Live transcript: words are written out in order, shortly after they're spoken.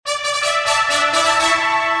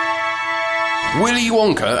Willy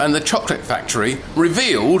Wonka and the Chocolate Factory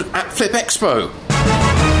revealed at Flip Expo.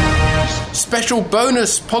 Special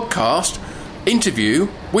bonus podcast interview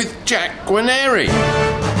with Jack Guarnieri.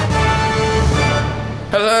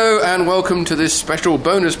 Hello and welcome to this special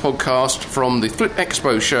bonus podcast from the Flip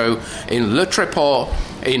Expo show in Le Tréport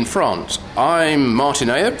in France. I'm Martin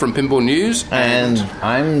Ayer from Pinball News. And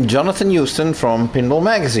I'm Jonathan Houston from Pinball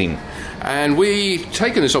Magazine. And we've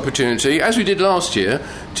taken this opportunity, as we did last year,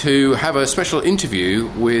 to have a special interview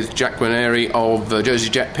with Jack Guarnieri of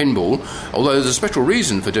Jersey Jack Pinball, although there's a special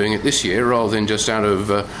reason for doing it this year rather than just out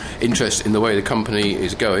of interest in the way the company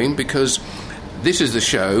is going, because this is the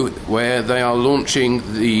show where they are launching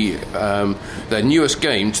their newest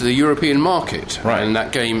game to the European market. Right. And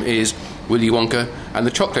that game is Willy Wonka and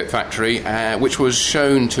the Chocolate Factory, which was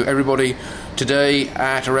shown to everybody today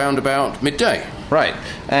at around about midday. Right.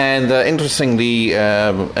 And interestingly,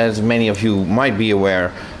 as many of you might be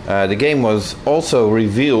aware, the game was also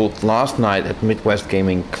revealed last night at Midwest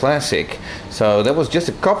Gaming Classic. So that was just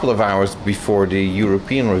a couple of hours before the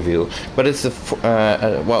European reveal. But it's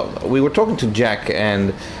we were talking to Jack,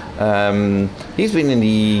 and he's been in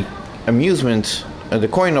the the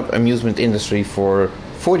coin-op amusement industry for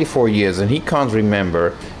 44 years, and he can't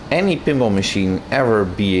remember any pinball machine ever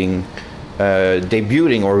being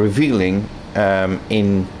debuting or revealing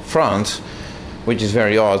in France, which is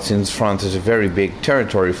very odd since France is a very big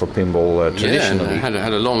territory for pinball traditionally. Yeah,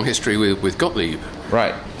 had a long history with Gottlieb.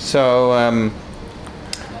 Right. So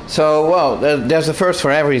there's a first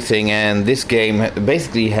for everything, and this game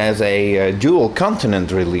basically has a dual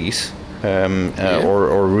continent release,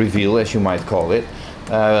 or reveal, as you might call it,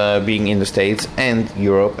 being in the States and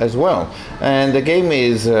Europe as well. And the game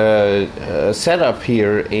is set up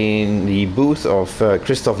here in the booth of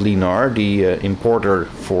Christophe Linard, the importer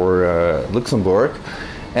for Luxembourg,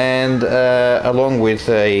 and along with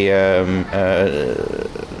a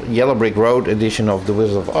Yellow Brick Road edition of The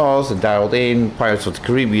Wizard of Oz, a Dialed In, Pirates of the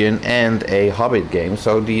Caribbean, and a Hobbit game.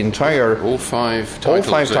 So the entire... All five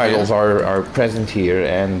titles are present here,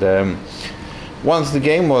 and... once the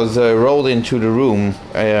game was rolled into the room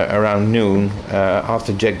around noon,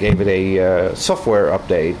 after Jack gave it a software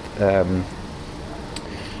update,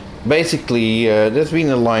 basically there's been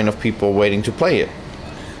a line of people waiting to play it.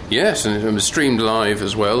 Yes, and it was streamed live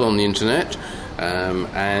as well on the internet,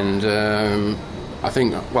 I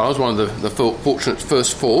think, I was one of the fortunate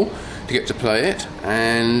first four to get to play it,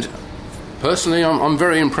 and personally I'm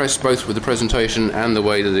very impressed both with the presentation and the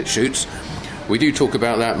way that it shoots. We do talk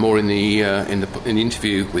about that more in the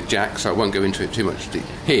interview with Jack, so I won't go into it too much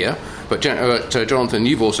here. But Jonathan,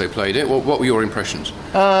 you've also played it. What were your impressions?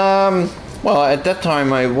 Well, at that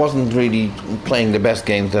time I wasn't really playing the best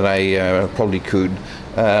games that I probably could.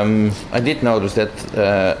 I did notice that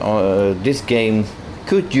this game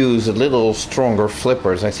could use a little stronger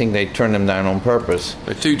flippers. I think they turn them down on purpose.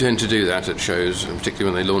 They do tend to do that at shows, particularly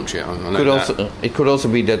when they launch it. It could also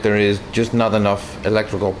be that there is just not enough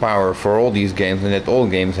electrical power for all these games, and that all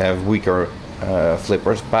games have weaker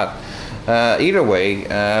flippers. But either way,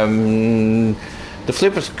 the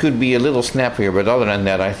flippers could be a little snappier, but other than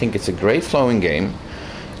that, I think it's a great flowing game.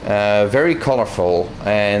 Very colorful,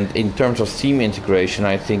 and in terms of theme integration,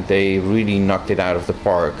 I think they really knocked it out of the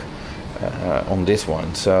park on this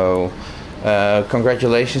one. So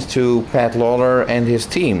congratulations to Pat Lawler and his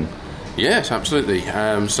team. Yes, absolutely.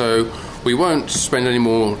 So we won't spend any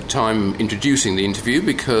more time introducing the interview,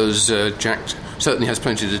 because Jack certainly has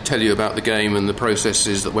plenty to tell you about the game and the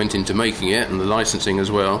processes that went into making it, and the licensing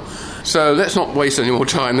as well. So let's not waste any more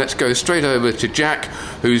time. Let's go straight over to Jack,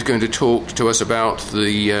 who's going to talk to us about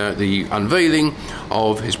the unveiling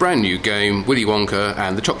of his brand new game, Willy Wonka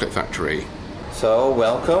and the Chocolate Factory. So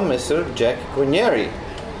welcome, Mr. Jack Guarnieri.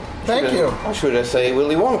 Thank you. Or should I say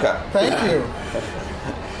Willy Wonka? Thank you.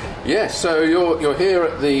 Yes, so you're here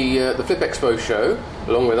at the Flip Expo show,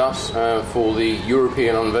 along with us for the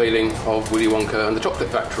European unveiling of Willy Wonka and the Chocolate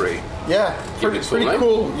Factory. Yeah, pretty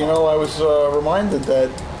cool. You know, I was reminded that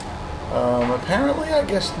apparently, I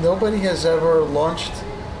guess nobody has ever launched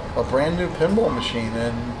a brand new pinball machine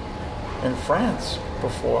in France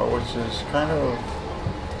before, which is kind of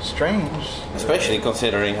strange. Especially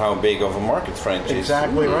considering how big of a market France is.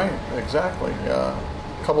 Exactly right. Exactly. A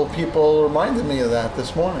couple of people reminded me of that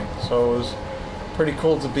this morning, so it was pretty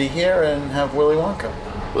cool to be here and have Willy Wonka.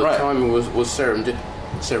 Well, the timing was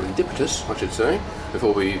serendipitous, I should say,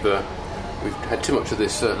 before we've had too much of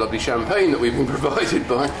this lovely champagne that we've been provided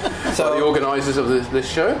by the organisers of this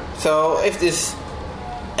show. So if this,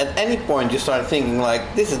 at any point you start thinking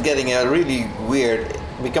like, this is becoming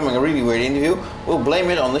a really weird interview, we'll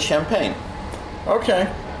blame it on the champagne. Okay.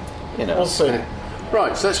 You know. We'll see.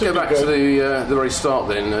 Right, so let's go back to the very start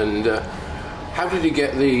then, and how did you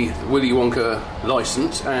get the Willy Wonka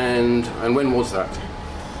license, and when was that?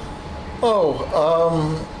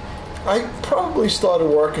 I probably started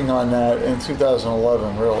working on that in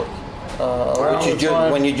 2011, really.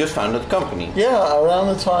 When you just founded the company. Yeah, around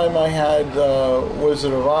the time I had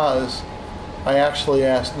Wizard of Oz, I actually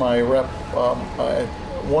asked my rep at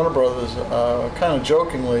Warner Brothers, kind of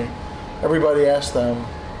jokingly, everybody asked them,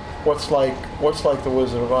 what's like the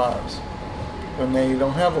Wizard of Oz? And they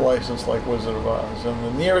don't have a license like Wizard of Oz. And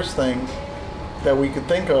the nearest thing that we could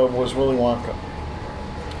think of was Willy Wonka.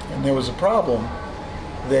 And there was a problem.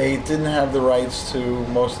 They didn't have the rights to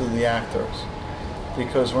most of the actors,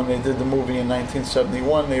 because when they did the movie in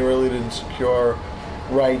 1971, they really didn't secure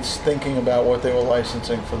rights thinking about what they were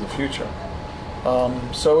licensing for the future.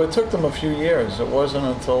 So it took them a few years. It wasn't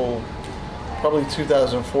until probably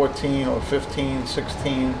 2014 or 15,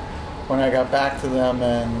 16 when I got back to them,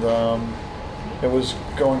 and it was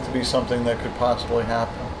going to be something that could possibly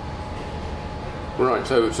happen. Right,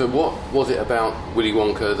 so what was it about Willy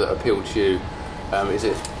Wonka that appealed to you? Is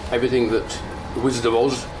it everything that the Wizard of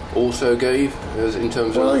Oz also gave, as in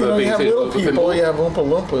terms of you being have little people, you have Oompa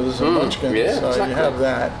Loompas and Munchkins, exactly. You have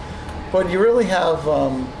that. But you really have,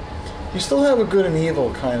 you still have a good and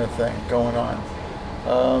evil kind of thing going on.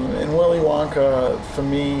 In Willy Wonka, for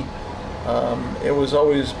me, it was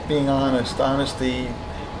always being honest, honesty,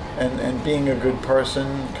 and being a good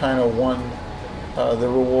person kind of won the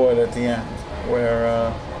reward at the end,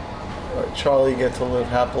 where Charlie get to live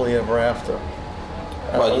happily ever after.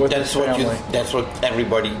 Well, that's what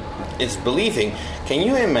everybody is believing. Can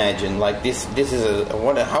you imagine, like this is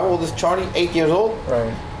how old is Charlie? 8 years old?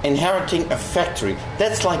 Right. Inheriting a factory.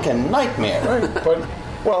 That's like a nightmare. Right, but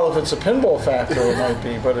well, if it's a pinball factory, it might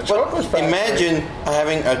be, but a chocolate factory. Imagine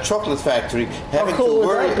having a chocolate factory, having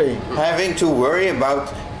to worry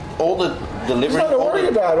about all the delivery. There's nothing to worry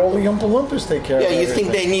about. All the Oompa Loompas take care of you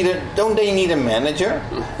everything. think don't they need a manager?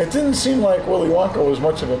 It didn't seem like Willy Wonka was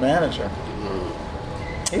much of a manager.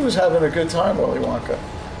 He was having a good time, Willy Wonka.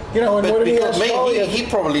 You know, and but what did because he ask Charlie? He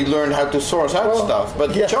probably learned how to source out stuff,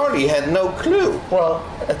 but Charlie had no clue. Well,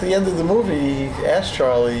 at the end of the movie, he asked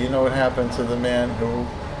Charlie, you know what happened to the man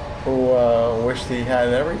who wished he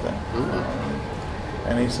had everything?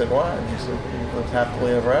 And he said, what? And he said, he lived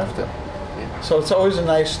happily ever after. So it's always a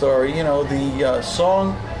nice story. You know, the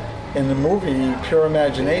song in the movie, Pure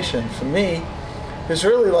Imagination, for me, is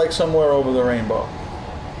really like Somewhere Over the Rainbow.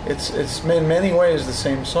 It's in many ways the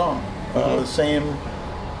same song, the same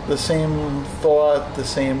thought, the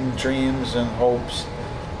same dreams and hopes.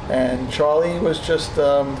 And Charlie was just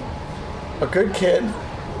a good kid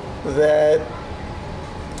that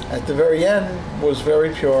at the very end was very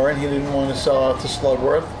pure, and he didn't want to sell out to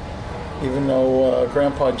Slugworth, even though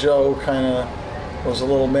Grandpa Joe kind of was a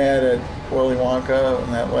little mad at Willy Wonka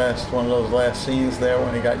in that one of those last scenes there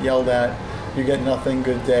when he got yelled at. You get nothing,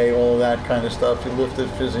 good day, all of that kind of stuff. You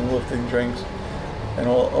lifting drinks, and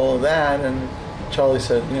all of that. And Charlie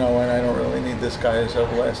said, you know, and I don't really need this guy as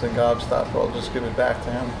everlasting gobstopper. I'll just give it back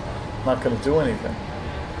to him. I'm not going to do anything.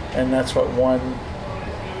 And that's what Willy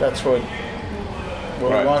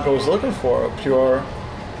Wonka was looking for, a pure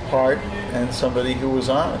heart and somebody who was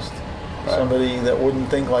honest. Right. Somebody that wouldn't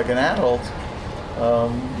think like an adult,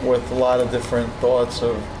 with a lot of different thoughts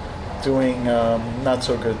of doing not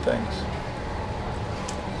so good things.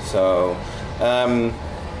 So, well,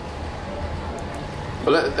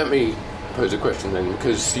 let me pose a question then,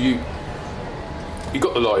 because you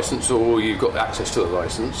got the license, or you got access to the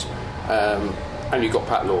license, and you got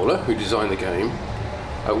Pat Lawler, who designed the game.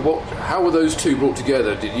 How were those two brought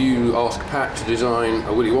together? Did you ask Pat to design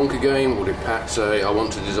a Willy Wonka game, or did Pat say, I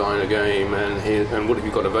want to design a game, and what have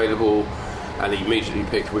you got available? And he immediately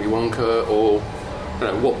picked Willy Wonka, or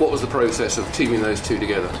what was the process of teaming those two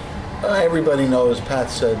together? Everybody knows Pat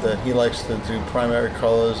said that he likes to do primary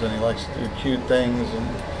colors, and he likes to do cute things,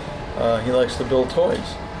 and he likes to build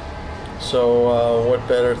toys. So what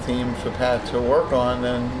better theme for Pat to work on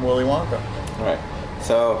than Willy Wonka? Right.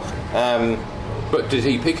 So, but did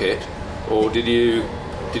he pick it, or did you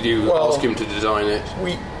ask him to design it?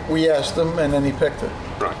 We asked him, and then he picked it.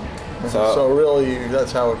 Right. So really,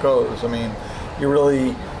 that's how it goes. I mean,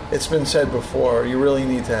 it's been said before, you really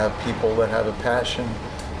need to have people that have a passion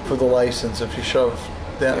for the license. If you shove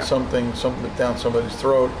something down somebody's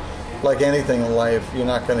throat, like anything in life, you're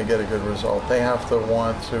not going to get a good result. They have to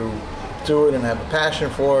want to do it and have a passion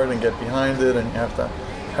for it and get behind it, and you have to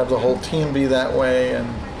have the whole team be that way and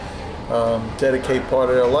dedicate part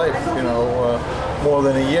of their life, more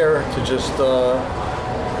than a year to just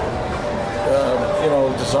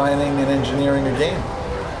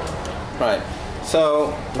Right.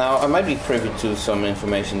 So now I might be privy to some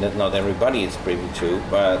information that not everybody is privy to,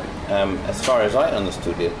 but as far as I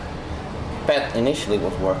understood it, Pat initially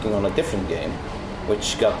was working on a different game,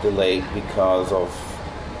 which got delayed because of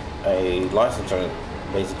a licensor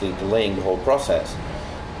basically delaying the whole process.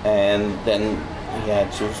 And then he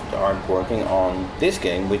had to start working on this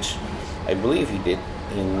game, which I believe he did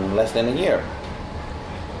in less than a year.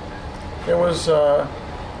 It was a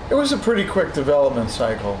pretty quick development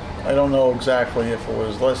cycle. I don't know exactly if it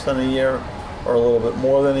was less than a year or a little bit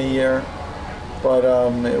more than a year, but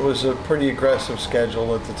it was a pretty aggressive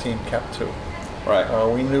schedule that the team kept to. Right.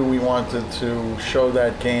 We knew we wanted to show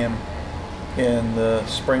that game in the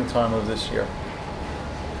springtime of this year.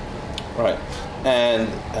 Right. And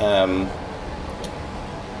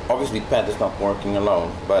obviously Pat is not working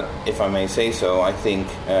alone, but if I may say so, I think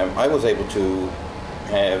I was able to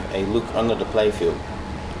have a look under the playfield.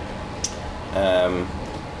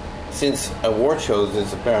 Since award shows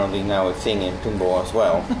is apparently now a thing in pinball as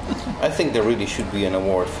well, I think there really should be an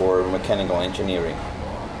award for mechanical engineering.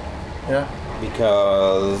 Yeah.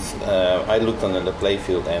 Because I looked under the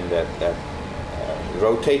playfield, and that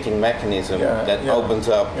rotating mechanism that opens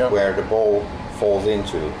up where the ball falls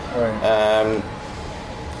into. Right.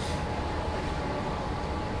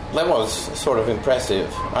 That was sort of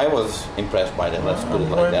impressive. I was impressed by that. Let's put it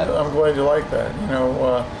like that. I'm glad you like that. You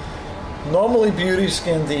know, normally beauty's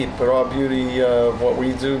skin deep, but our beauty, what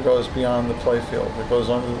we do, goes beyond the playfield. It goes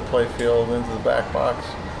under the playfield, into the back box.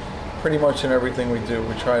 Pretty much in everything we do,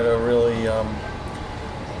 we try to really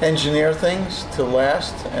engineer things to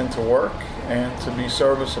last and to work and to be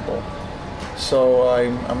serviceable. So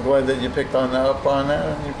I'm glad that you picked up on that,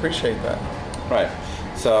 and you appreciate that. Right.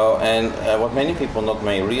 So, and what many people not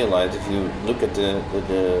may realize, if you look at the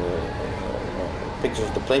pictures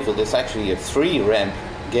of the playfield, it's actually a 3-ramp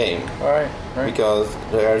game. All right. Because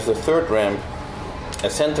there's a third ramp, a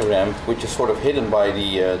center ramp, which is sort of hidden by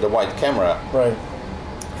the white camera. Right.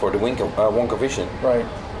 For the Wonka Vision. Right.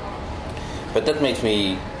 But that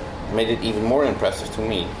made it even more impressive to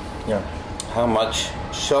me. Yeah. How much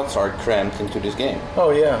shots are crammed into this game.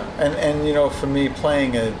 Oh yeah, and you know, for me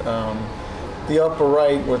playing it, the upper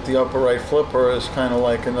right with the upper right flipper is kind of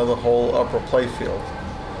like another whole upper playfield,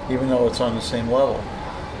 even though it's on the same level.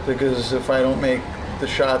 Because if I don't make the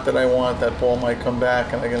shot that I want, that ball might come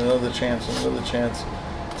back, and I get another chance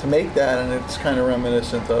to make that, and it's kind of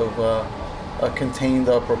reminiscent of a contained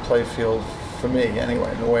upper playfield for me,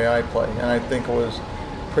 anyway, the way I play. And I think it was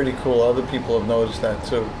pretty cool. Other people have noticed that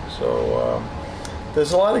too. So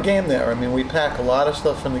there's a lot of game there. I mean, we pack a lot of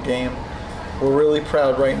stuff in the game. We're really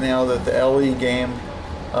proud right now that the LE game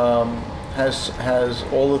has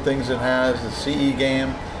all the things it has. The CE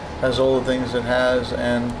game has all the things it has,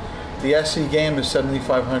 and the SE game is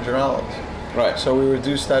 $7,500. Right. So we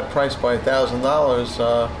reduced that price by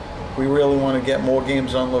 $1,000. We really want to get more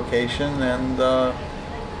games on location and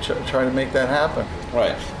try to make that happen.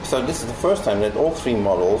 Right. So this is the first time that all 3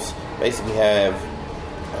 models basically have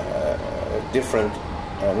different,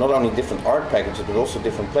 not only different art packages, but also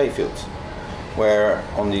different playfields. Where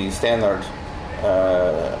on the standard,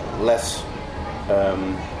 less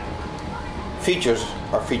features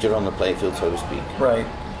are featured on the playfield, so to speak. Right.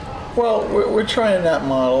 Well, we're trying that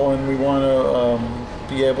model, and we want to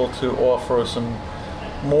be able to offer some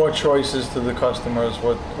more choices to the customers,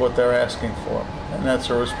 what they're asking for, and that's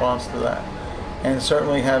a response to that. And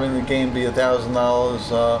certainly having the game be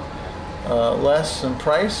 $1,000 less in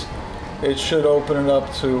price, it should open it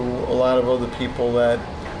up to a lot of other people that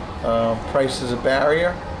price is a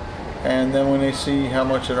barrier, and then when they see how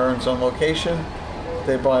much it earns on location,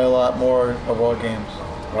 they buy a lot more of our games.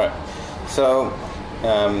 Right. So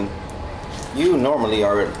you normally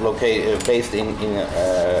are based in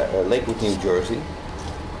Lakewood, New Jersey.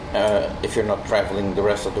 If you're not traveling the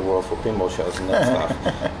rest of the world for pinball shows and that stuff.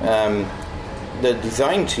 The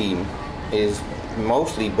design team is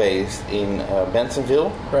mostly based in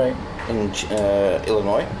Bensenville, right, in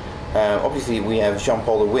Illinois. Obviously, we have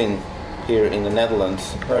Jean-Paul de Win here in the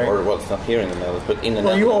Netherlands, right. Or well, it's not here in the Netherlands, but in the Netherlands.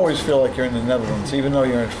 Well, you always feel like you're in the Netherlands, even though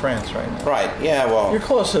you're in France right now. Right, yeah, well... You're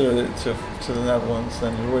closer to the Netherlands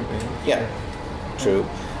than you would be. Yeah, true.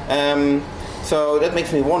 So that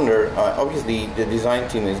makes me wonder, obviously the design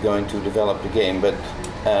team is going to develop the game, but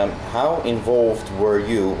how involved were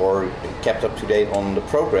you or kept up to date on the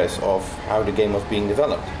progress of how the game was being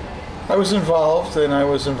developed? I was involved, and I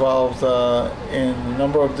was involved in a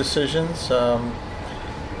number of decisions.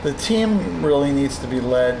 The team really needs to be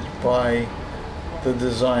led by the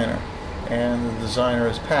designer, and the designer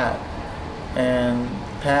is Pat. And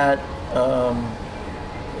Pat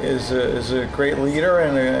is a great leader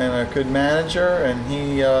and a good manager, and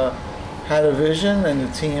he had a vision, and the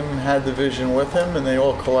team had the vision with him, and they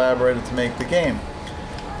all collaborated to make the game.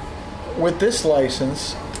 With this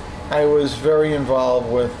license, I was very involved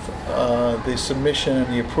with the submission and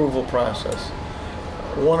the approval process.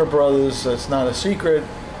 Warner Brothers, it's not a secret,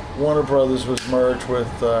 Warner Brothers was merged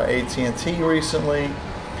with AT&T recently.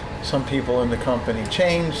 Some people in the company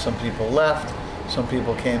changed, some people left, some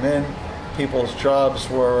people came in. People's jobs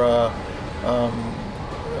were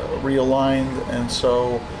realigned, and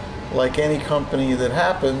so like any company that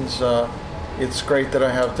happens, it's great that I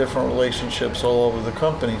have different relationships all over the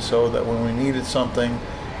company, so that when we needed something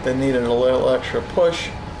that needed a little extra push,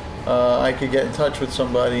 I could get in touch with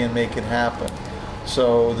somebody and make it happen.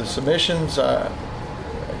 So the submissions, I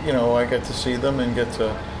get to see them and get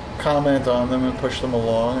to comment on them and push them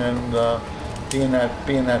along, and be in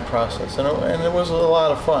that process. And it was a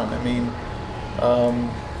lot of fun. I mean,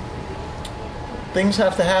 things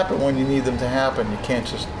have to happen when you need them to happen. You can't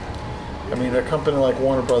just. I mean, a company like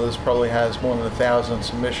Warner Brothers probably has more than 1,000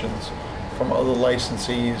 submissions from other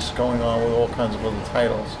licensees going on with all kinds of other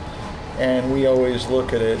titles, and we always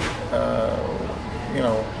look at it.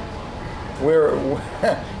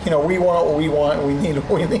 We want what we want. We need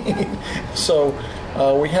what we need. So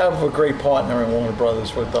we have a great partner in Warner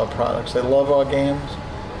Brothers with our products. They love our games,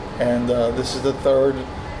 and this is the third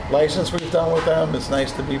license we've done with them. It's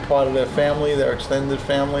nice to be part of their family, their extended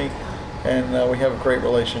family, and we have great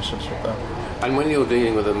relationships with them. And when you're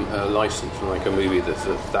dealing with a license like a movie that's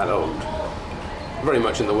that old, very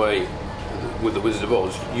much in the way with The Wizard of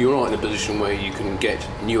Oz, you're not in a position where you can get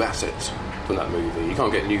new assets from that movie. You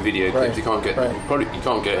can't get new video clips. Right. You can't get you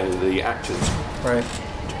can't get any of the actors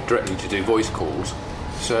directly to do voice calls.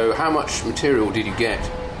 So how much material did you get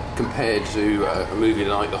compared to a movie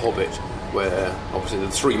like The Hobbit, where obviously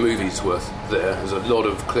there's 3 movies worth there? There's a lot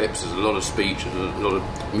of clips, there's a lot of speech, there's a lot of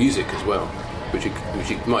music as well, which you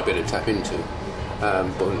might be able to tap into.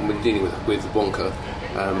 But when dealing with Wonka,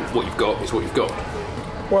 what you've got is what you've got.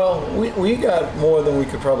 Well, we got more than we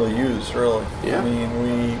could probably use, really. Yeah. I mean,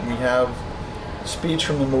 we have speech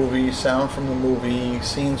from the movie, sound from the movie,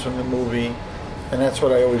 scenes from the movie, and that's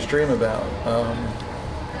what I always dream about.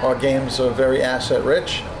 Our games are very asset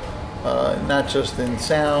rich, not just in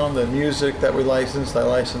sound and music that we licensed. I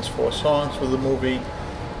licensed 4 songs for the movie,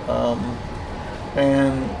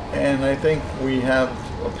 and I think we have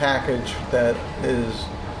a package that is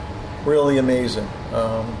really amazing.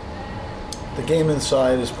 The game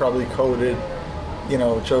inside is probably coded,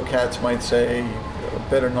 Joe Katz might say a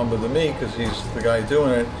better number than me because he's the guy doing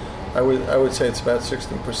it. I would say it's about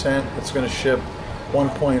 60%. It's going to ship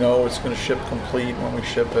 1.0. It's going to ship complete when we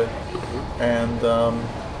ship it, and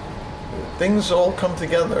things all come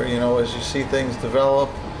together. As you see things develop,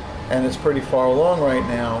 and it's pretty far along right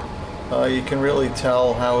now. You can really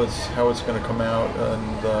tell how it's going to come out,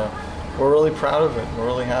 and we're really proud of it. We're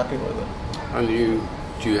really happy with it. And do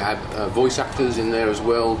you have voice actors in there as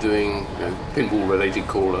well doing pinball-related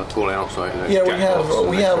call outs? Yeah,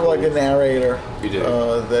 we have like a narrator. You do?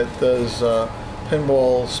 That does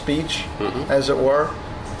pinball speech, as it were,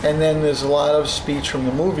 and then there's a lot of speech from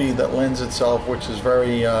the movie that lends itself, which is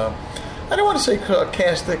very I don't want to say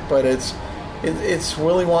sarcastic, but it's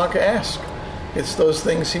Willy Wonka-esque. It's those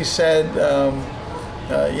things he said,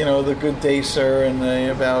 the good day, sir, and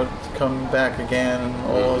about come back again, and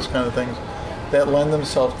all those kind of things that lend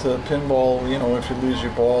themselves to pinball, if you lose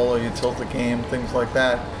your ball or you tilt the game, things like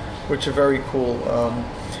that, which are very cool.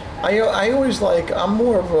 I always I'm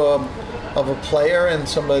more of a player and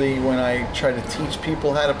somebody when I try to teach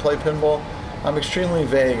people how to play pinball. I'm extremely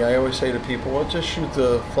vague. I always say to people, well, just shoot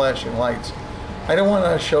the flashing lights. I don't want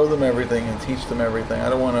to show them everything and teach them everything. I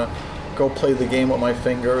don't want to go play the game with my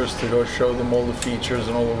fingers to go show them all the features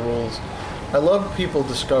and all the rules. I love people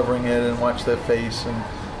discovering it and watch their face and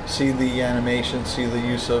see the animation, see the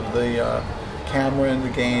use of the camera in the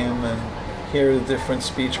game, and hear the different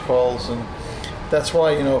speech calls. And that's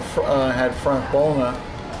why I had Frank Bona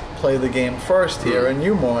play the game first here, and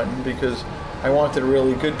you, Martin, because I wanted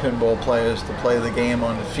really good pinball players to play the game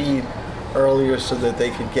on the feed earlier so that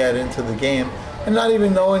they could get into the game and not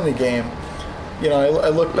even knowing the game. I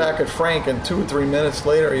look back at Frank, and 2 or 3 minutes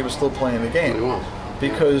later he was still playing the game,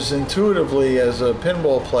 because intuitively as a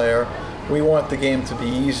pinball player we want the game to be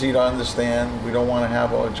easy to understand. We don't want to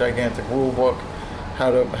have a gigantic rule book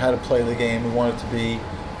how to play the game. We want it to be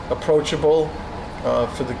approachable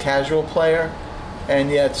for the casual player, and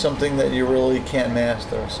yet something that you really can't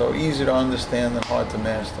master. So easy to understand and hard to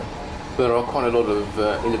master. There are quite a lot of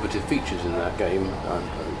innovative features in that game,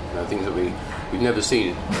 things that we've never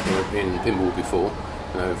seen in pinball before,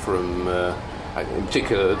 from in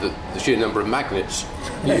particular, the sheer number of magnets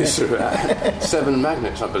used throughout. 7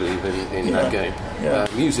 magnets, I believe, in that game. Yeah.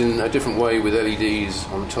 Used in a different way with LEDs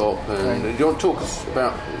on top. And do you want to talk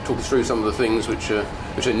us through some of the things which are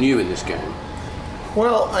new in this game?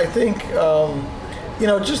 Well, I think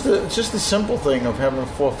just the simple thing of having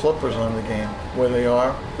 4 flippers on the game, where they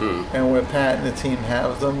are, and where Pat and the team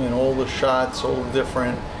have them, and all the shots, all the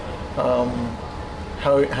different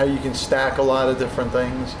how you can stack a lot of different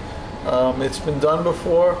things. It's been done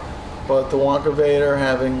before, but the Wonka Vader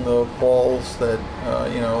having the balls that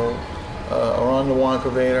are on the Wonka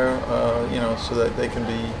Vader, so that they can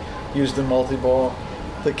be used in multi-ball.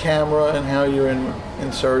 The camera and how you're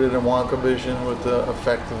inserted in Wonka Vision with the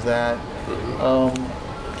effect of that.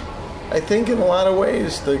 I think in a lot of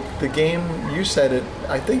ways the game,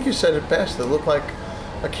 I think you said it best. It looked like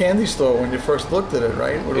a candy store when you first looked at it,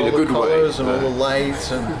 right? With all the colors and all the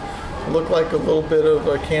lights, and it looked like a little bit of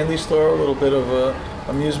a candy store, a little bit of a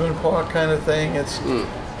amusement park kind of thing.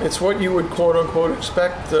 It's what you would quote unquote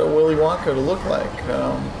expect Willy Wonka to look like.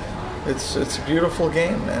 It's a beautiful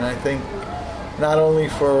game, and I think not only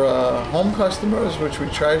for home customers, which we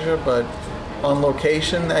treasure, but on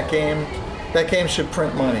location, that game should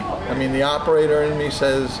print money. I mean, the operator in me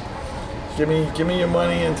says, "Give me your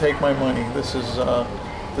money and take my money." This is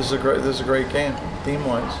a great game,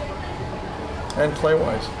 theme-wise and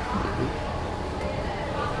play-wise.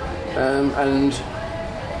 And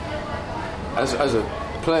as a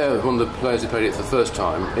player, one of the players who played it for the first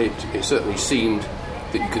time, it certainly seemed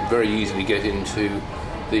that you could very easily get into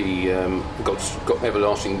the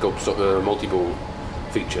everlasting Gobstopper multi-ball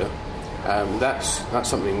feature. That's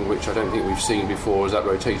something which I don't think we've seen before, is that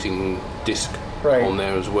rotating disc on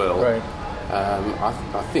there as well. Right.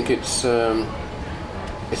 I think it's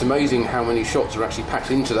amazing how many shots are actually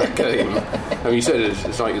packed into that game. I mean, you said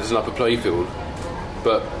it's like there's an upper playfield,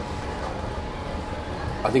 but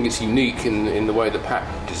I think it's unique in the way that Pat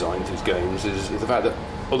designed his games is the fact that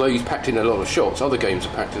although he's packed in a lot of shots, other games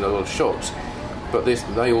are packed in a lot of shots, but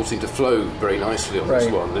they all seem to flow very nicely on this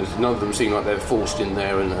one. None of them seem like they're forced in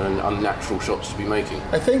there and unnatural shots to be making.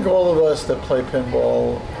 I think all of us that play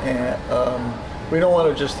pinball, we don't want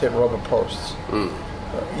to just hit rubber posts.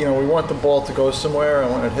 We want the ball to go somewhere,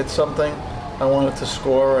 and when it hits something, I want it to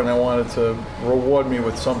score, and I want it to reward me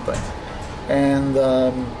with something. And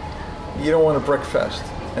you don't want a brick fest,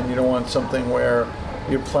 and you don't want something where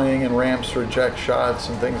you're playing in ramps to reject shots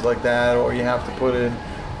and things like that, or you have to put in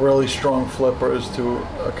really strong flippers to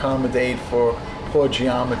accommodate for poor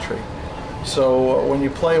geometry. So when you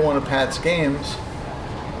play one of Pat's games,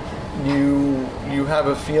 you have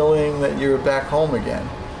a feeling that you're back home again,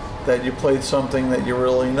 that you played something that you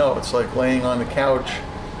really know. It's like laying on the couch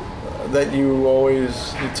that you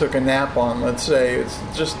took a nap on, let's say. It's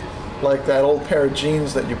just like that old pair of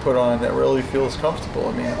jeans that you put on that really feels comfortable.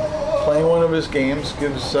 I mean, playing one of his games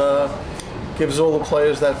gives all the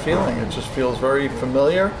players that feeling. It just feels very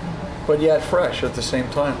familiar, but yet fresh at the same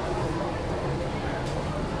time.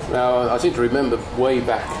 Now, I seem to remember way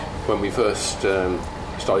back when we first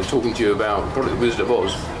started talking to you about probably The Wizard of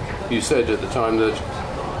Oz, you said at the time that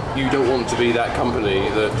you don't want to be that company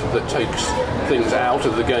that takes things out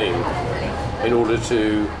of the game in order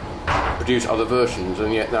to produce other versions,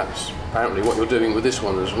 and yet that's apparently what you're doing with this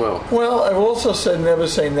one as well. Well, I've also said never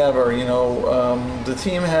say never. The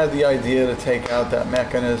team had the idea to take out that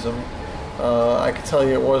mechanism. I can tell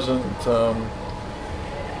you it wasn't.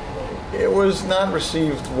 It was not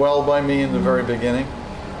received well by me in the very beginning,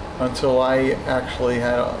 until I actually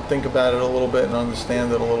had to think about it a little bit and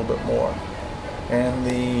understand it a little bit more. And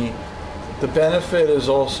the benefit is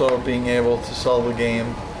also being able to sell the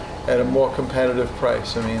game at a more competitive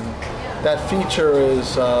price. I mean, that feature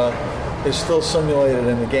is still simulated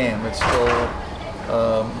in the game. It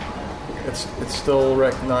still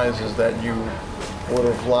recognizes that you would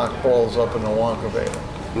have locked balls up in the Wonka Vader.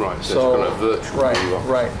 Right. So it's kind of virtual.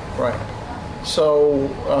 Right. So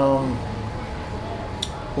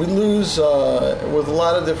we lose with a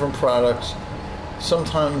lot of different products.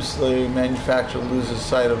 Sometimes the manufacturer loses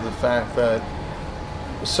sight of the fact that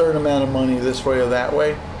a certain amount of money this way or that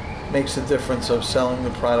way makes a difference of selling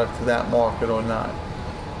the product to that market or not.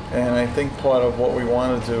 And I think part of what we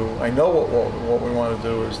want to do, I know what we want to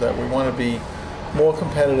do, is that we want to be more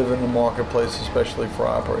competitive in the marketplace, especially for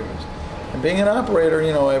operators. And being an operator,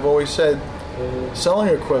 I've always said, selling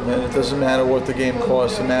equipment, it doesn't matter what the game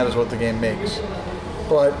costs, it matters what the game makes.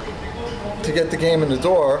 But to get the game in the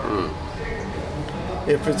door,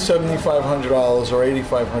 if it's $7,500 or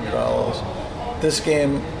 $8,500, this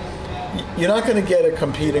game, you're not going to get a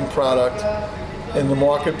competing product in the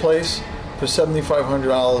marketplace for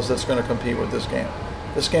 $7,500 that's going to compete with this game.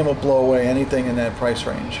 this game will blow away anything in that price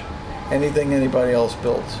range. Anything anybody else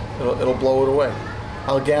builds, it'll blow it away.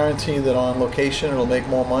 I'll guarantee that on location it'll make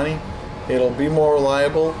more money, it'll be more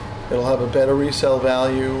reliable, it'll have a better resale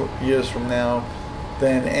value years from now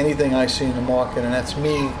than anything I see in the market, and that's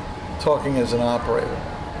me talking as an operator.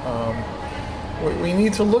 We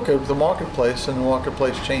need to look at the marketplace, and the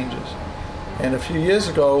marketplace changes. And a few years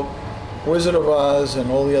ago, Wizard of Oz and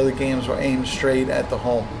all the other games were aimed straight at the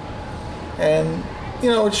home. And,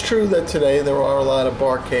 it's true that today there are a lot of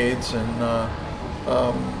barcades and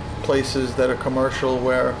places that are commercial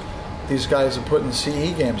where these guys are putting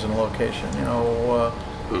CE games in a location. A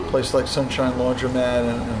place like Sunshine Laundromat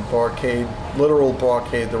and Barcade, literal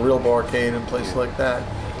Barcade, the real Barcade, and places like that.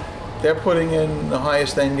 They're putting in the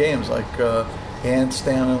highest end games like Ants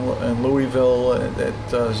down in Louisville,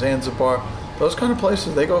 at Zanzibar. Those kind of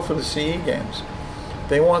places, they go for the CE games.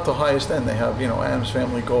 They want the highest end. They have, Addams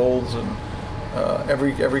Family Golds and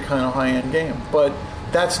every kind of high-end game. But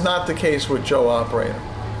that's not the case with Joe Operator.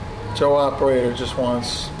 Joe Operator just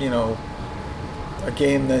wants, a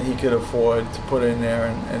game that he could afford to put in there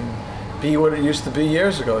and be what it used to be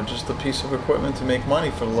years ago, just a piece of equipment to make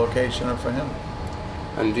money for the location and for him.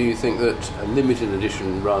 And do you think that a limited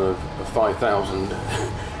edition run of 5,000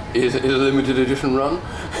 is a limited edition run?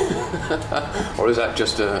 Or is that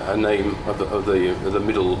just a name of the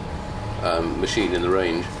middle machine in the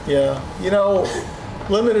range? Yeah,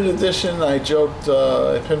 limited edition, I joked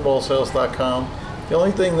at pinballsales.com. The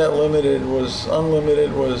only thing that unlimited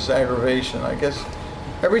was aggravation. I guess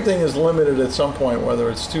everything is limited at some point, whether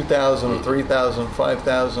it's 2,000 or 3,000,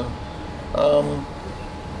 5,000.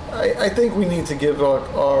 I think we need to give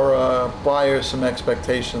our buyers some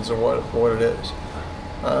expectations of what it is.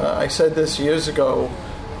 I said this years ago.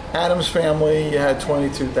 Addams Family, you had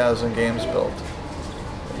 22,000 games built.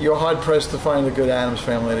 You're hard-pressed to find a good Addams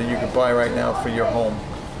Family that you could buy right now for your home.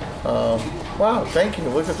 Wow, thank you.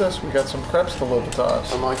 Look at this. We got some crepes delivered to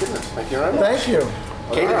us. Oh, my goodness. Thank you very much. Thank you.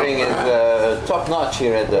 Catering is top-notch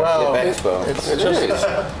here at the Flip Expo. It's just,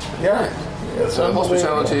 yeah. It's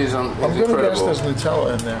hospitality is I'm going to guess there's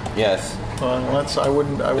Nutella in there. Yes. I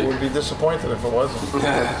would be disappointed if it wasn't.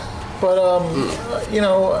 But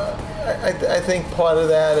I think part of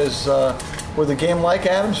that is with a game like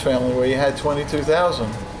Addams Family, where you had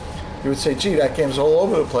 22,000, you would say, "Gee, that game's all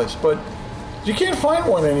over the place." But you can't find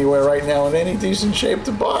one anywhere right now in any decent shape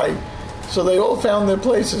to buy. So they all found their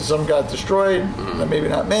places. Some got destroyed, maybe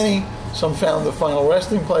not many. Some found the final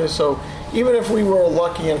resting place. So even if we were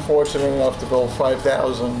lucky and fortunate enough to build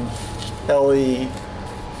 5,000 LE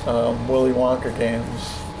Willy Wonka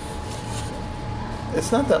games,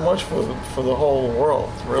 it's not that much for the whole world.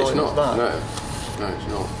 Really, it's not. No, it's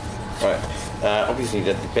not. Right. Obviously,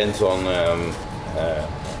 that depends on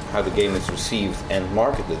how the game is received and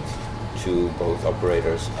marketed to both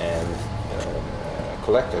operators and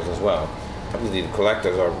collectors as well. Obviously, the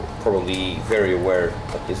collectors are probably very aware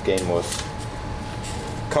that this game was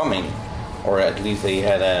coming, or at least they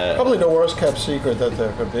had a... Probably the worst kept secret that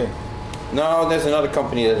there could be. No, there's another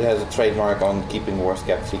company that has a trademark on keeping worst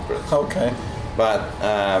kept secrets. Okay. But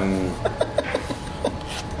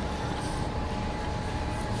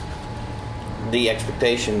the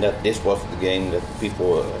expectation that this was the game that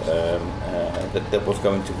people that was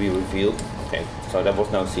going to be revealed. Okay, so that was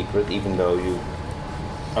no secret, even though you,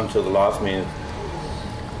 until the last minute,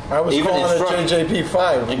 I was calling it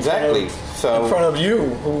JJP5. Exactly. In front of you,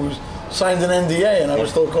 who signed an NDA, and I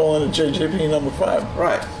was still calling it JJP number 5.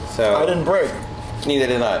 Right. So I didn't break. Neither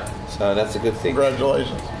did I. So that's a good thing.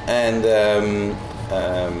 Congratulations. And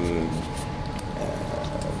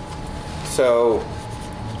so,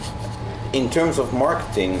 in terms of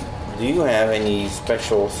marketing, do you have any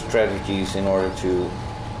special strategies in order to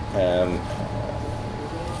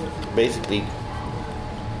basically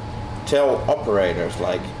tell operators,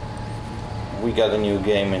 like, we got a new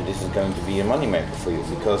game and this is going to be a moneymaker for you?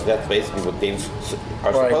 Because that's basically what games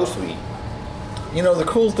are supposed to be. You know, the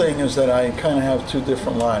cool thing is that I kind of have 2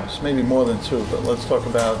 different lives, maybe more than 2, but let's talk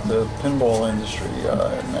about the pinball industry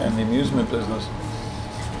and the amusement business.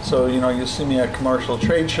 So, you see me at commercial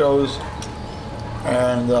trade shows,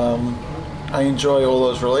 and I enjoy all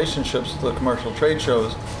those relationships with the commercial trade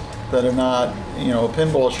shows that are not, a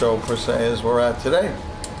pinball show per se, as we're at today.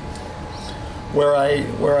 Where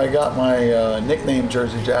I got my nickname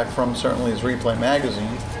Jersey Jack from certainly is Replay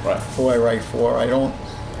Magazine, right, who I write for. I don't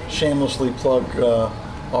shamelessly plug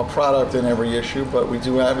our product in every issue, but we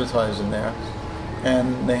do advertise in there.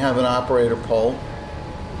 And they have an operator poll.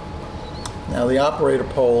 Now, the operator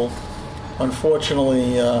poll,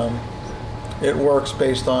 unfortunately, it works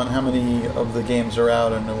based on how many of the games are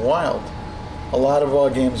out in the wild. a lot of our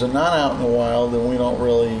games are not out in the wild, and we don't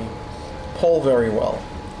really pull very well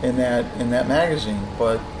in that magazine.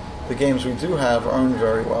 But the games we do have earn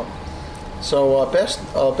very well. So our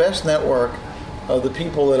best network are the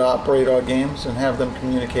people that operate our games and have them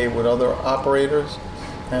communicate with other operators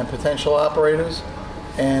and potential operators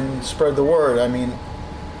and spread the word. I mean,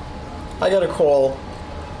 I got a call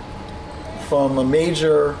from a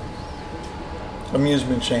major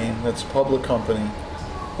amusement chain that's a public company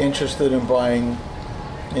interested in buying,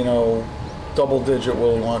 double-digit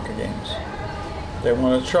Willy Wonka games. They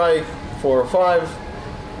want to try 4 or 5,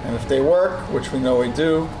 and if they work, which we know they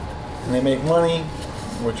do, and they make money,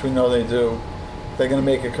 which we know they do, they're going to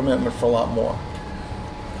make a commitment for a lot more.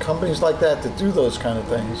 Companies like that do those kind of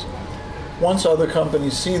things, once other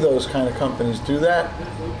companies see those kind of companies do that,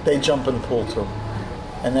 they jump in the pool too.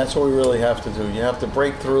 And that's what we really have to do. You have to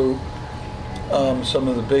break through some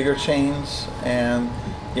of the bigger chains, and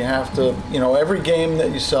you have to, every game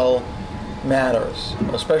that you sell matters,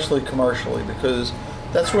 especially commercially, because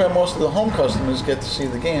that's where most of the home customers get to see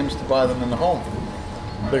the games to buy them in the home.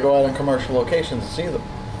 They go out in commercial locations to see them.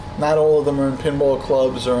 Not all of them are in pinball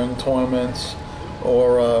clubs or in tournaments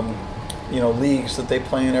or leagues that they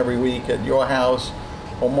play in every week at your house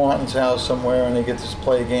or Martin's house somewhere, and they get to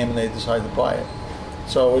play a game and they decide to buy it.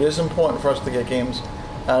 So it is important for us to get games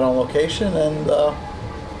out on location, and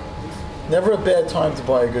never a bad time to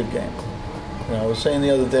buy a good game. I was saying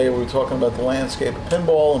the other day, we were talking about the landscape of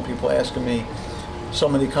pinball, and people asking me, so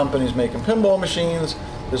many companies making pinball machines,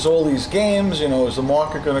 there's all these games, is the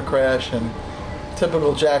market going to crash? And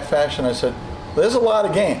typical Jack fashion, I said, there's a lot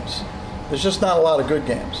of games. There's just not a lot of good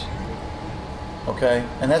games. Okay?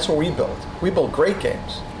 And that's what we build. We build great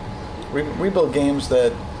games. We build games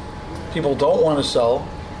that people don't want to sell,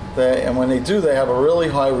 and when they do, they have a really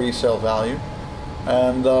high resale value.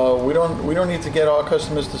 And we don't need to get our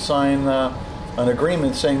customers to sign an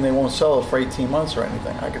agreement saying they won't sell it for 18 months or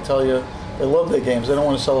anything. I can tell you, they love their games. They don't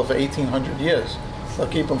want to sell it for 1,800 years. They'll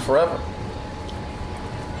keep them forever.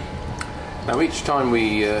 Now, each time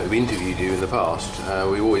we interviewed you in the past,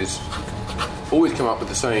 we always come up with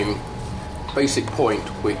the same basic point,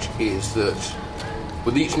 which is that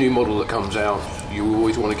with each new model that comes out, you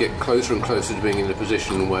always want to get closer and closer to being in a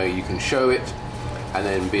position where you can show it and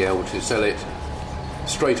then be able to sell it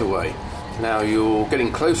straight away. Now, you're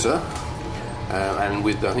getting closer, and I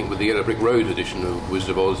think with the Yellow Brick Road edition of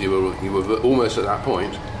Wizard of Oz, you were almost at that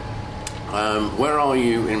point. Where are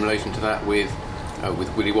you in relation to that with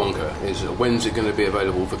Willy Wonka? When's it going to be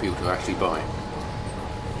available for people to actually buy?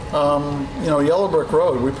 Yellow Brick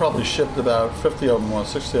Road, we probably shipped about 50 of them or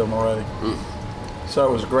 60 of them already. So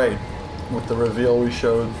it was great. With the reveal, we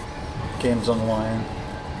showed games on the line.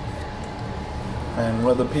 And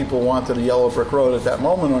whether people wanted a Yellow Brick Road at that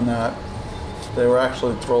moment or not, they were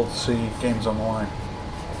actually thrilled to see games on the line.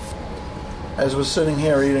 As we're sitting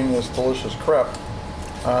here eating this delicious crepe,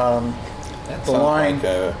 that the line... like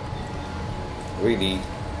a really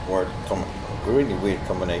weird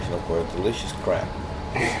combination of words. Delicious crepe.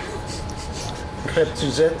 Crepe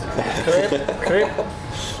Suzette. Crepe.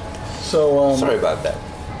 So, sorry about that.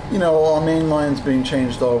 Our main line's being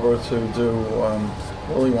changed over to do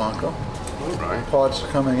Willy Wonka. All right. Parts are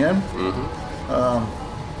coming in. Mm-hmm.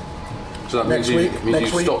 So that next means week,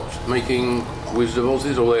 you've stopped making Wizard of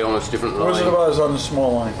Oz's, or are they on a different line? Wizard of Oz on the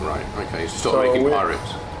small line. Right, okay, so stop making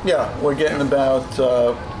Pirates. Yeah, we're getting about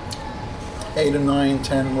 8 or 9,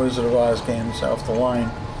 10 Wizard of Oz games off the line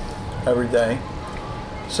every day.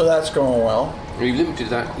 So that's going well. You limited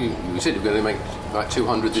that, you said you're going to make about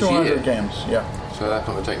 200 this year. 200 games, yeah. So that's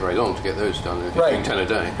not going to take very long to get those done if you're doing 10 a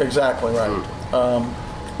day. Exactly, right.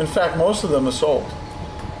 In fact, most of them are sold.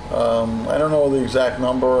 I don't know the exact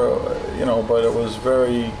number, but it was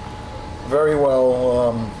very, very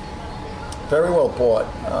well bought.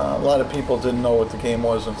 A lot of people didn't know what the game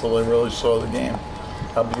was until they really saw the game,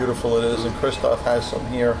 how beautiful it is. And Christoph has some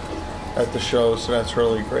here at the show, so that's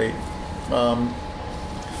really great.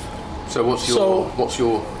 So what's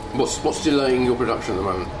delaying your production at the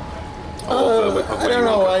moment? I don't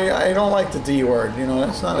know. I don't like the D word.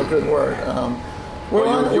 That's not a good word.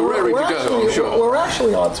 You're ready to go, I'm sure. We're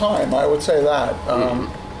actually on time. I would say that.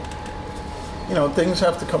 Things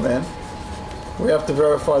have to come in. We have to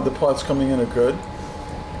verify the parts coming in are good,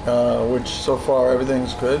 which so far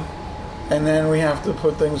everything's good. And then we have to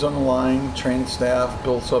put things on the line, train staff,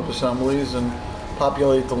 build sub-assemblies, and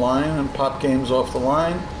populate the line and pop games off the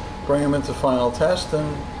line, bring them into final test,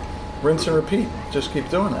 and rinse and repeat. Just keep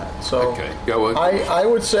doing that. So okay. Go on. I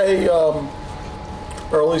would say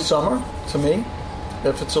early summer to me.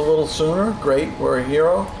 If it's a little sooner, great. We're a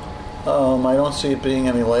hero. I don't see it being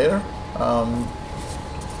any later.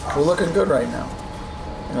 we're looking good right now.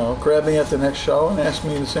 You know, grab me at the next show and ask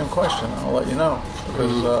me the same question. I'll let you know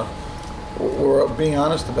because we're being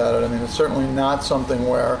honest about it. I mean, it's certainly not something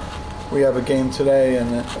where we have a game today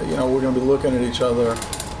and you know we're going to be looking at each other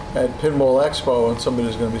at Pinball Expo and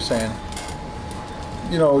somebody's going to be saying,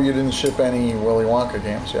 you know, you didn't ship any Willy Wonka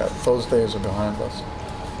games yet. Those days are behind us.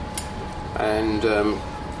 And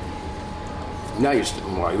now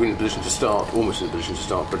you're in a position to start, almost in a position to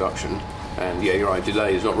start production. And yeah, you're right,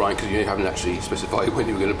 delay is not right because you haven't actually specified when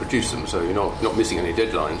you were going to produce them, so you're not missing any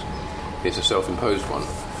deadlines. It's a self-imposed one.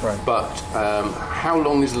 Right. But how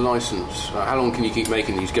long is the license? How long can you keep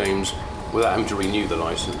making these games without having to renew the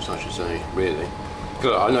license, I should say, really?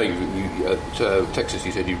 Because I know you at Texas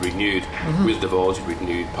you said you renewed Wizard of Oz, you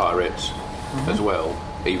renewed Pirates as well,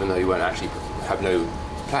 even though you won't actually have no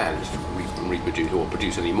plans to reproduce or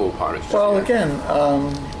produce any more Pirates. Well, again,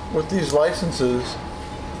 with these licenses,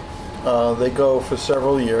 they go for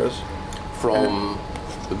several years. From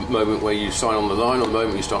the moment where you sign on the line or the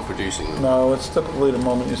moment you start producing them? No, it's typically the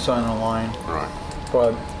moment you sign on line. Right.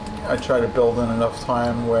 But I try to build in enough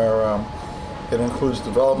time where it includes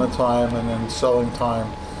development time and then selling time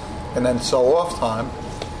and then sell-off time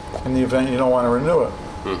in the event you don't want to renew it.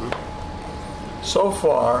 Mm-hmm. So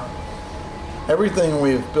far, everything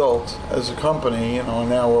we've built as a company, you know,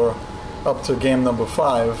 now we're up to game number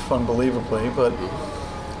 5, unbelievably, but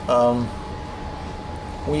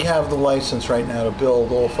we have the license right now to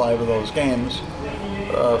build all 5 of those games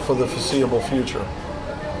for the foreseeable future.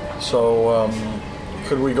 So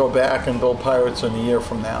could we go back and build Pirates in a year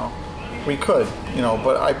from now? We could, you know,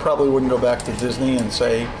 but I probably wouldn't go back to Disney and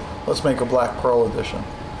say, let's make a Black Pearl edition,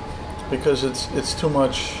 because it's too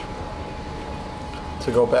much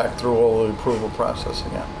to go back through all the approval process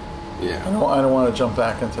again. Yeah. I don't want to jump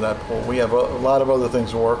back into that pool. We have a lot of other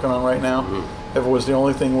things we're working on right now. Mm-hmm. If it was the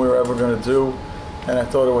only thing we were ever going to do, and I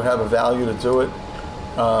thought it would have a value to do it,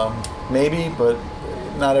 maybe, but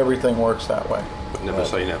not everything works that way. But never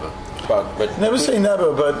say never. But never say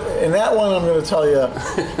never, but in that one, I'm going to tell you,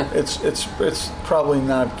 it's probably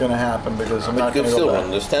not going to happen because I'm not going to go back.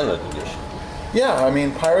 You still understand that edition. Yeah, I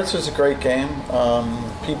mean, Pirates is a great game.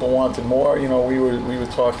 People wanted more. You know, we were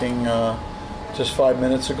talking just 5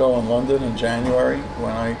 minutes ago in London in January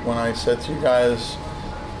when I said to you guys,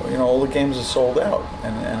 you know, all the games are sold out,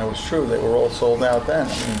 and it was true. They were all sold out then.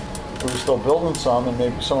 I mean, we were still building some, and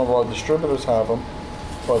maybe some of our distributors have them,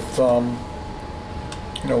 but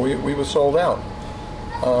you know, we were sold out.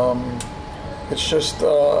 It's just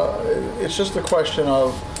a question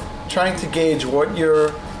of trying to gauge what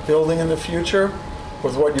you're building in the future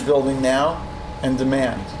with what you're building now, and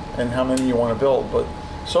demand, and how many you want to build. But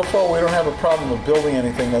so far, we don't have a problem with building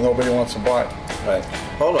anything that nobody wants to buy. Right.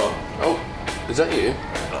 Hold on. Oh, is that you?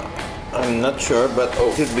 I'm not sure, but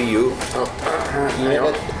it could be you. Oh, hang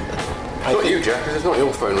on. It's not you, Jack, because it's not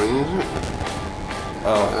your phone ringing, is it?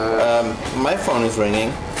 Oh, my phone is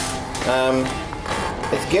ringing.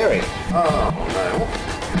 It's Gary. Oh,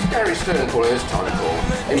 no. Gary Stern calling this time call.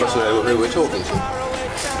 He must know who we're talking to.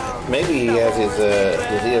 Maybe he has his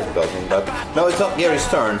ears buzzing, but no, it's not Gary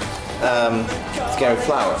Stern. It's Gary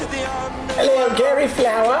Flower. Hello, Gary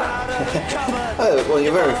Flower. Oh, well,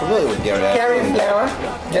 you're very familiar with Gary. Gary Flower.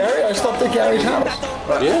 Gary, I stopped at Gary's house.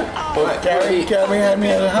 Right. Yeah. Well, Gary had me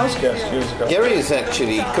as a house guest years ago. Gary is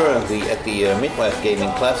actually currently at the Midwest Gaming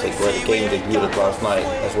Classic, where the game debuted last night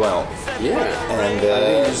as well. Yeah.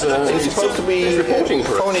 And he's supposed to be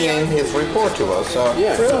phoning in his report to us. So,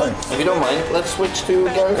 yeah. Really? If you don't mind, let's switch to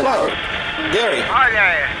Gary Flower. Gary. Hi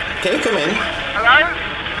there. Can you come in? Hello?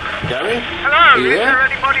 Gary? Hello, Are you is there? there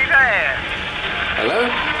anybody there? Hello?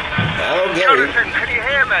 Hello, Gary. Jonathan, can you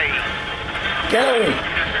hear me? Gary.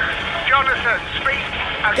 Jonathan, speak.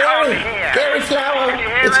 I can't hear. Gary Flower. Can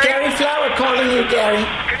you hear It's me? Gary Flower calling you, Gary.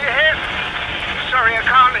 Can you hear? Sorry, I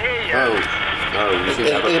can't hear you. Oh, you seem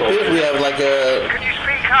to have a It appears problem. we have like Can you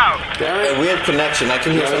speak up? a weird connection. I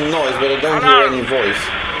can hear some noise, but I don't Hello? hear any voice.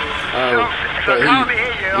 Oh, I can't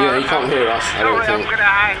hear you. Yeah, he can't hear us, I don't Sorry, I'm think. going to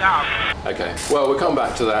hang up. Okay, well, we'll come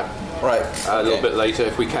back to that Right. a little bit later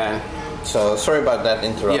if we can. So, sorry about that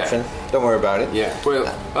interruption. Don't worry about it. Yeah, well,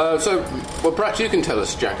 perhaps you can tell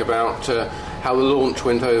us, Jack, about how the launch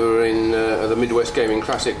went over in the Midwest Gaming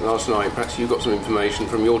Classic last night. Perhaps you got some information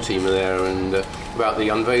from your team there and about the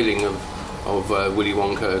unveiling of Willy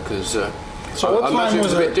Wonka, because So what I time imagine it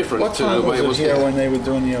was was a it? bit different What to time the way was it was here here. when they were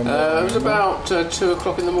doing the? It was about 2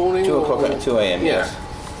 o'clock in the morning. 2 o'clock at 2 a.m. Yeah. Yes.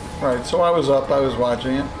 Right. So I was up. I was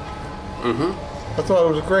watching it. Mm-hmm. I thought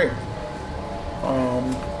it was great.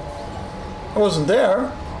 I wasn't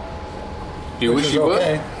there. You which wish is you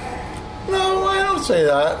okay. No, I don't would say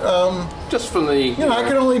that. Just from the... I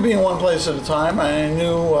could only be in one place at a time. I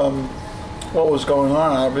knew what was going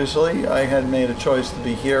on, obviously. I had made a choice to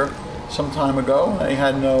be here some time ago. I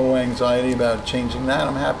had no anxiety about changing that.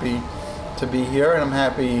 I'm happy to be here, and I'm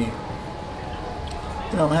happy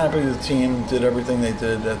the team did everything they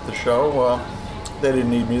did at the show. They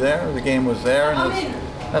didn't need me there. The game was there, and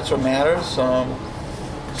that's what matters. So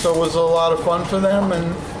it was a lot of fun for them,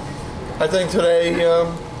 and I think today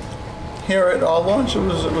here at our launch, it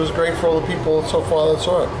was great for all the people so far that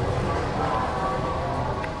saw it.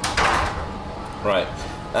 Right.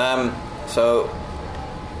 So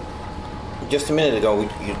just a minute ago,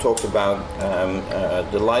 you talked about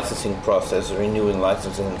the licensing process, renewing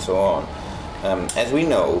licensing, and so on. As we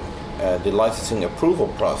know, the licensing approval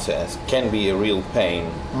process can be a real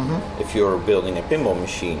pain if you're building a pinball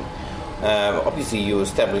machine. Obviously, you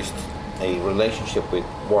established a relationship with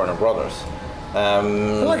Warner Brothers. I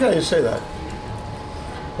like how you say that.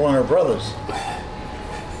 Warner Brothers. I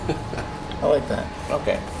like that.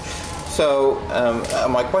 Okay. So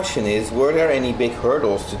my question is, were there any big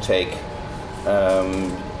hurdles to take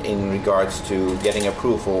in regards to getting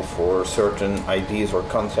approval for certain ideas or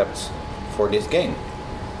concepts for this game?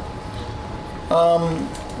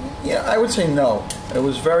 I would say no. It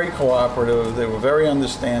was very cooperative. They were very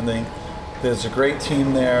understanding. There's a great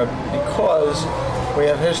team there because we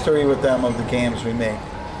have history with them of the games we make.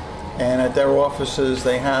 And at their offices,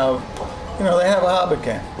 they have a Hobbit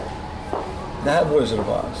game. They have Wizard of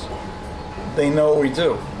Oz. They know what we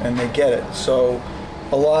do, and they get it. So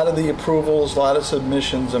a lot of the approvals, a lot of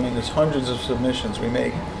submissions, there's hundreds of submissions we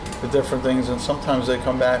make for different things, and sometimes they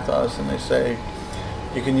come back to us and they say,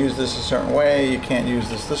 you can use this a certain way, you can't use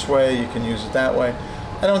this way, you can use it that way.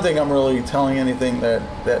 I don't think I'm really telling anything that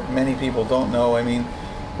many people don't know.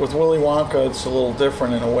 With Willy Wonka, it's a little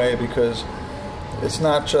different in a way because it's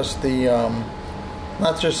not just the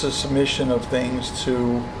submission of things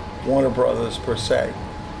to Warner Brothers per se.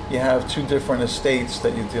 You have two different estates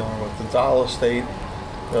that you're dealing with: the Dahl estate,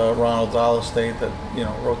 the Ronald Dahl estate that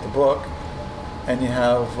wrote the book, and you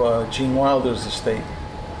have Gene Wilder's estate.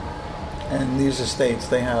 And these estates,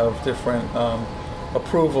 they have different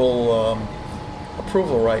approval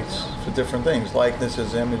rights for different things,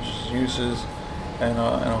 likenesses, images, uses, and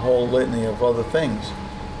a whole litany of other things.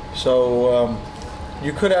 So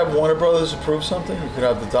you could have Warner Brothers approve something, you could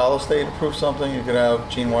have the Dahl estate approve something, you could have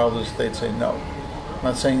Gene Wilder's estate say no. I'm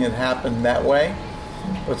not saying it happened that way,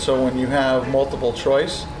 but so when you have multiple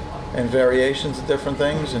choice and variations of different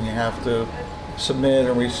things, and you have to submit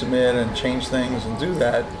and resubmit and change things and do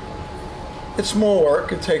that, it's more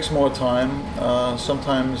work. It takes more time.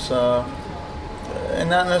 Sometimes, and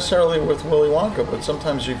not necessarily with Willy Wonka, but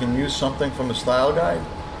sometimes you can use something from a style guide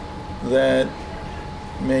that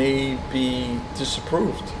may be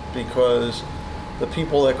disapproved because the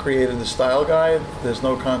people that created the style guide, there's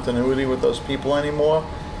no continuity with those people anymore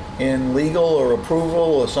in legal or approval,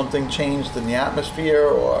 or something changed in the atmosphere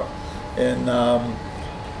or in the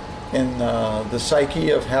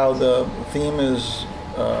psyche of how the theme is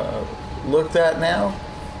looked at now,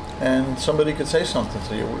 and somebody could say something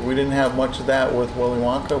to you. We didn't have much of that with Willy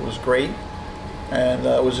Wonka. It was great, and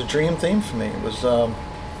it was a dream theme for me. It was a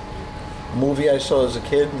movie I saw as a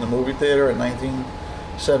kid in the movie theater in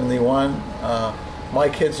 1971. My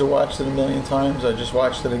kids have watched it a million times. I just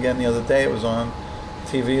watched it again the other day. It was on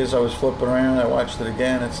TV as I was flipping around. I watched it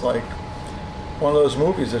again. It's like one of those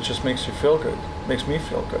movies that just makes you feel good. Makes me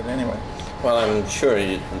feel good anyway. Well, I'm sure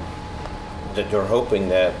that you're hoping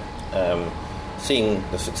that seeing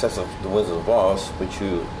the success of The Wizard of Oz, which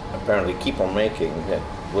you apparently keep on making, that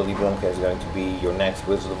Willy Wonka is going to be your next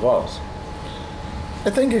Wizard of Oz. I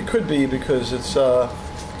think it could be because it's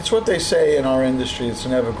what they say in our industry. It's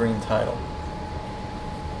an evergreen title.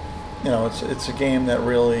 It's a game that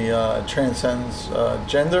really transcends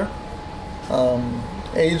gender,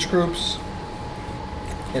 age groups.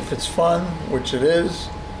 If it's fun, which it is,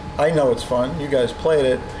 I know it's fun. You guys played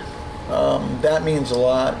it. That means a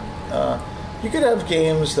lot. You could have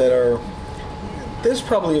games that are. There's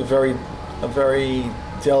probably a very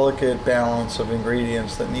delicate balance of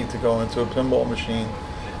ingredients that need to go into a pinball machine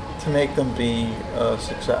to make them be a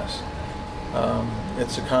success.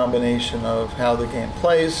 It's a combination of how the game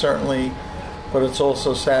plays, certainly, but it's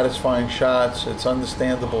also satisfying shots. It's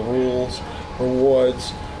understandable rules,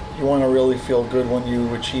 rewards. You want to really feel good when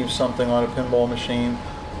you achieve something on a pinball machine.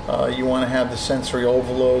 You want to have the sensory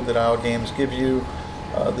overload that our games give you,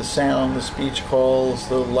 the sound, the speech calls,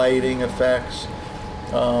 the lighting effects,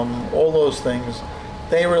 all those things.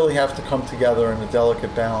 They really have to come together in a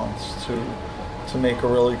delicate balance to make a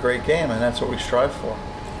really great game, and that's what we strive for.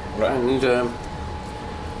 Right. And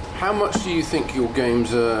How much do you think your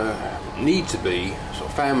games need to be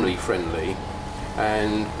sort of family friendly,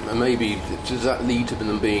 and maybe does that lead to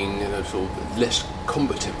them being sort of less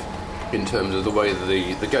combative in terms of the way that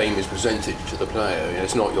the game is presented to the player?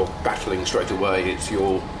 It's not you're battling straight away; it's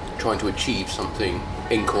you're trying to achieve something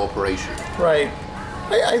in cooperation. Right.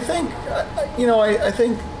 I think I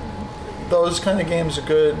think those kind of games are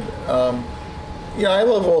good. I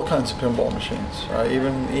love all kinds of pinball machines,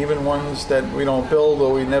 even ones that we don't build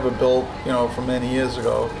or we never built, from many years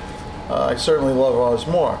ago. I certainly love ours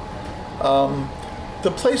more.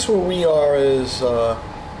 The place where we are is a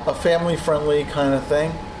family-friendly kind of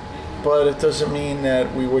thing, but it doesn't mean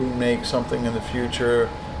that we wouldn't make something in the future,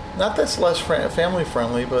 not that's less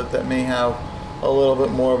family-friendly, but that may have a little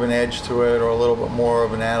bit more of an edge to it or a little bit more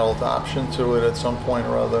of an adult option to it at some point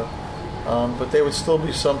or other. But they would still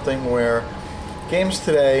be something where games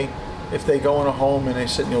today, if they go in a home and they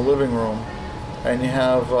sit in your living room and you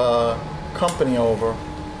have company over,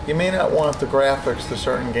 you may not want the graphics to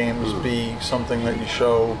certain games be something that you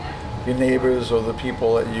show your neighbors or the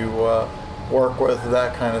people that you work with,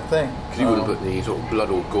 that kind of thing. Because you wouldn't put any sort of blood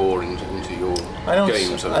or gore into your games. I don't see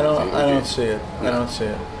it. No. I don't see it.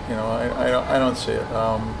 I don't see it.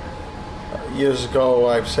 Years ago,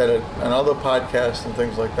 I've said it on other podcasts and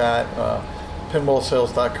things like that.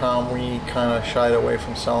 Pinballsales.com, we kind of shied away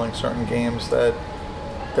from selling certain games that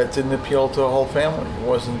didn't appeal to a whole family. It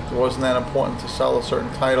wasn't that important to sell a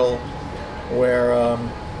certain title where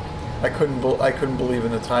I couldn't believe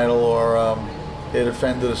in the title or it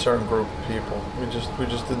offended a certain group of people. We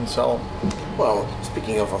just didn't sell them. Well,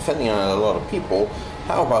 speaking of offending a lot of people,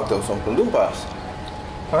 how about those Oompa Loompas?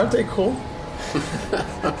 Aren't they cool?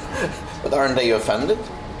 But aren't they offended?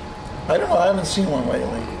 I don't know. I haven't seen one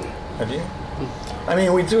lately. Have you? I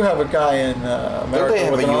mean, we do have a guy in America Don't they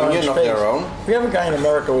have with a an orange union of face. their own? We have a guy in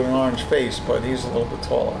America with an orange face, but he's a little bit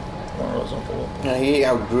taller. One of those Oompa Loompas. Yeah, he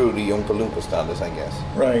outgrew the Oompa Loompa status, I guess.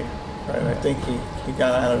 Right. I think he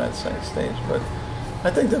got out of that stage, but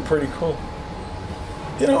I think they're pretty cool.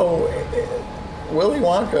 Willy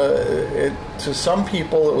Wonka, to some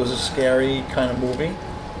people it was a scary kind of movie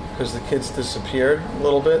because the kids disappeared a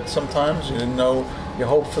little bit sometimes. You didn't know, you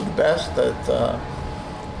hoped for the best that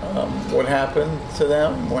what happened to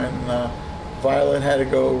them when Violet had to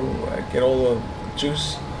go get all the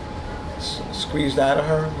juice squeezed out of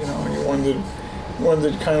her. You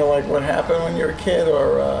wondered kind of like what happened when you're a kid,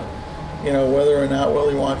 or whether or not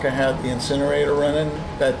Willy Wonka had the incinerator running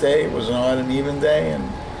that day. It was an odd and even day,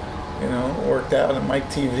 and it worked out at Mike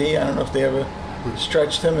TV. I don't know if they ever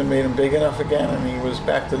stretched him and made him big enough again, and he was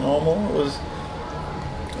back to normal.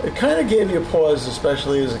 It kind of gave you a pause,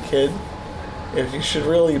 especially as a kid, if you should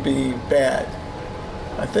really be bad.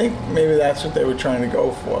 I think maybe that's what they were trying to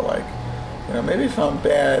go for. Like, maybe if I'm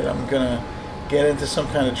bad, I'm going to get into some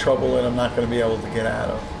kind of trouble that I'm not going to be able to get out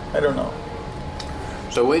of. I don't know.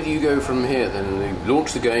 So where do you go from here then? You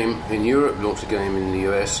launch the game in Europe, launch the game in the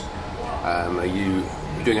US. Are you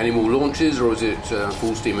doing any more launches, or is it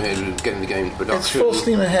full steam ahead with getting the game to production? It's full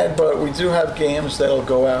steam ahead, but we do have games that'll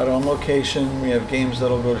go out on location. We have games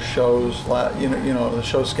that'll go to shows. The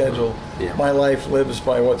show schedule. Yeah. My life lives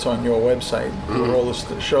by what's on your website. Mm-hmm. All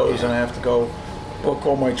the shows, and I have to go book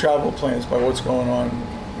all my travel plans by what's going on,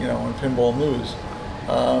 in pinball news.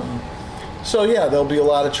 So yeah, there'll be a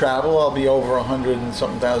lot of travel. I'll be over 100 and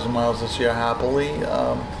something thousand miles this year, happily.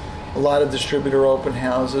 A lot of distributor open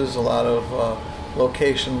houses, a lot of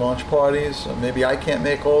location launch parties. Maybe I can't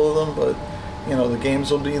make all of them, but the games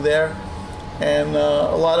will be there, and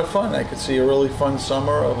a lot of fun. I could see a really fun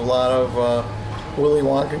summer of a lot of Willy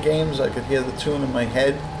Wonka games. I could hear the tune in my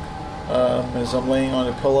head as I'm laying on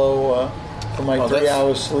a pillow for my 3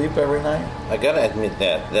 hours sleep every night. I gotta admit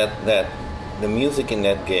that the music in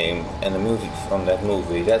that game and the music from that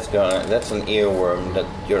movie, that's an earworm that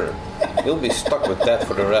you'll be stuck with that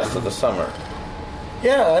for the rest of the summer.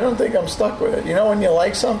 Yeah, I don't think I'm stuck with it. When you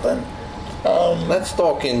like something. Let's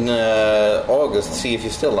talk in August, see if you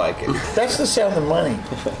still like it. That's the sound of money.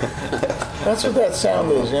 That's what that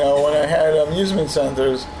sound is. When I had amusement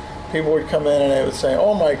centers, people would come in and they would say,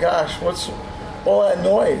 "Oh my gosh, what's all that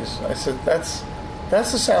noise?" I said, "That's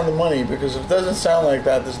the sound of money, because if it doesn't sound like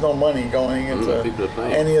that, there's no money going into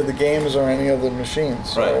any of the games or any of the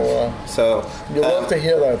machines." So, right. So you love to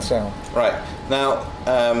hear that sound. Right. Now,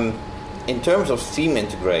 in terms of theme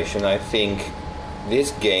integration, I think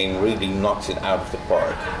this game really knocks it out of the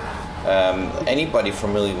park. Anybody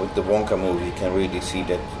familiar with the Wonka movie can really see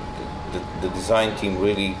that the design team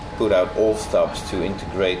really put out all stops to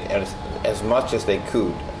integrate as much as they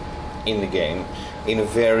could in the game in a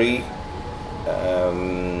very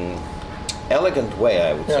elegant way,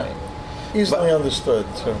 I would say. Easily understood,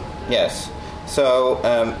 too. Yes. So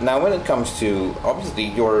now when it comes to, obviously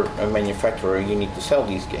you're a manufacturer, you need to sell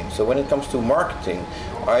these games. So when it comes to marketing,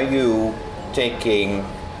 are you taking,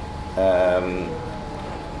 I'm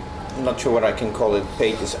not sure what I can call it,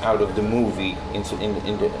 pages out of the movie,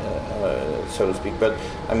 so to speak, but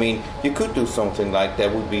I mean, you could do something like there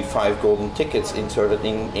would be 5 golden tickets inserted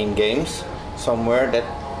in games somewhere that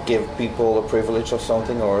give people a privilege or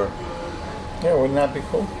something, or... Yeah, wouldn't that be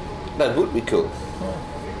cool? That would be cool.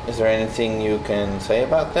 Yeah. Is there anything you can say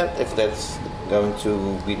about that, if that's going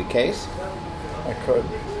to be the case? I could.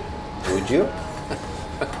 Would you?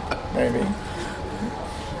 Maybe.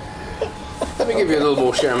 Let me give you a little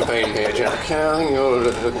more champagne here, Jack. I think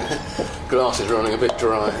your glass is running a bit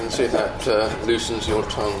dry, and see if that loosens your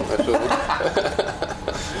tongue at all.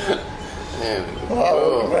 There we go.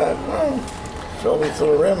 Oh, filled it to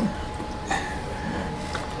the rim.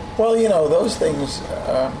 Well, you know, those things,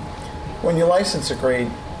 when you license a great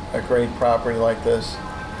property like this,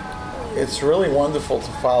 it's really wonderful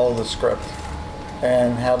to follow the script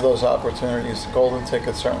and have those opportunities. The golden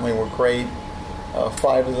tickets certainly were great.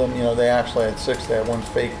 5 of them, you know, they actually had 6. They had one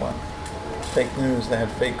fake one. Fake news, they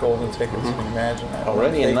had fake golden tickets. Mm-hmm. Can you imagine that?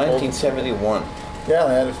 Already in 1971. Yeah,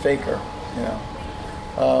 they had a faker, you know.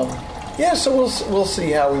 Yeah, so we'll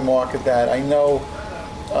see how we market that. I know,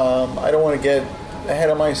 I don't want to get ahead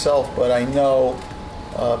of myself, but I know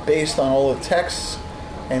based on all the texts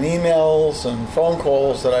and emails and phone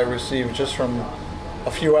calls that I received just from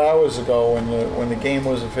a few hours ago when the game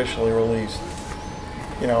was officially released,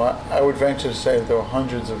 you know, I would venture to say that there were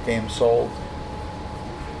hundreds of games sold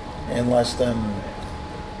in less than,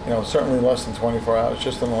 you know, certainly less than 24 hours,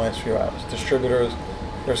 just in the last few hours.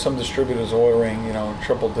 There's some distributors ordering, you know,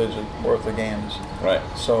 triple-digit worth of games. Right.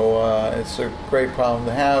 So it's a great problem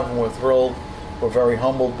to have, and we're thrilled. We're very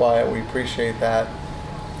humbled by it. We appreciate that.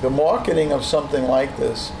 The marketing of something like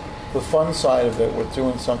this, the fun side of it with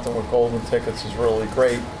doing something with golden tickets is really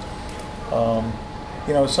great.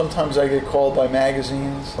 You know, sometimes I get called by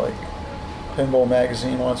magazines, like Pinball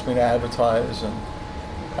Magazine wants me to advertise, and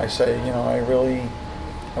I say, you know, I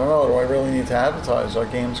don't know, do I really need to advertise? Our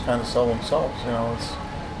games kind of sell themselves, you know.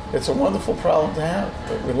 It's a wonderful problem to have,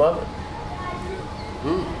 but we love it.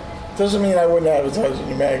 Doesn't mean I wouldn't advertise in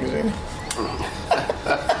your magazine.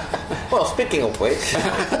 Well, speaking of which...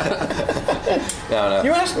 No.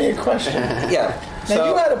 You asked me a question. Yeah. Now,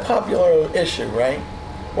 you had a popular issue, right?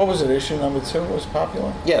 What was it, issue number 2 was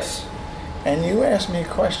popular? Yes. And you asked me a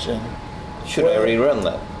question. Should I rerun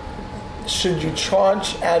that? Should you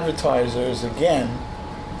charge advertisers again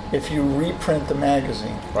if you reprint the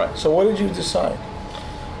magazine? Right. So what did you decide?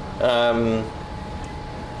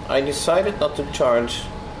 I decided not to charge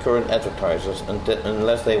current advertisers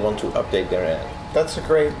unless they want to update their ad. That's a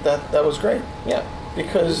great. That was great. Yeah.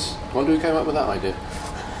 Because. I wonder who came up with that idea.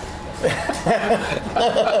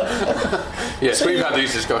 Yes, we've had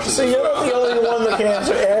these discussions. So you're not the only one that can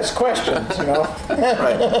ask questions, you know.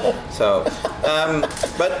 Right. So,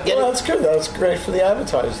 but well, that's good. That's great for the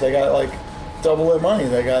advertisers. They got like double their money.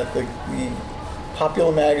 They got the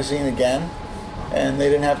popular magazine again, and they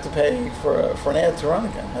didn't have to pay for an ad to run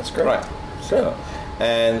again. That's great. Right. So,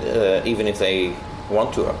 and even if they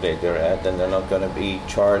want to update their ad, then they're not going to be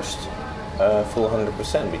charged full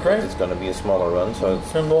 100% because it's going to be a smaller run. So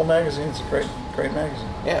Pinball Magazine's a great magazine.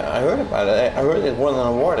 Yeah, I heard about it. I heard it won an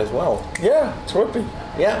award as well. Yeah, it's Whippy.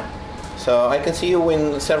 Yeah. So I can see you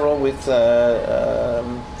win several with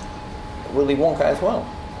Willy Wonka as well.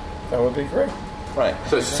 That would be great. Right.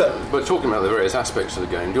 So, but talking about the various aspects of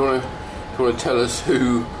the game, do you want to tell us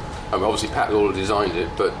who? I mean, obviously Pat Lawler designed it,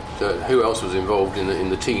 but who else was involved in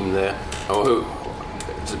the team there? Or who?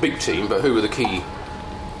 It's a big team, but who were the key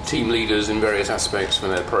team leaders in various aspects for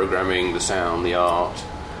their programming, the sound, the art,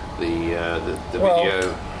 the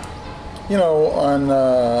video? You know, on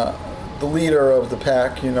the leader of the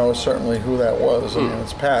pack, you know certainly who that was. I mean,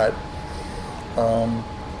 it's Pat.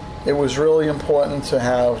 It was really important to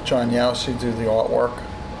have John Yowsey do the artwork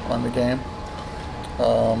on the game.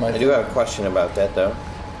 I do have a question about that, though.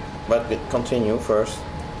 But continue first.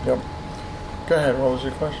 Yep. Go ahead. What was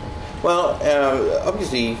your question? Well,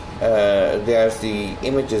 obviously, there's the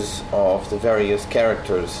images of the various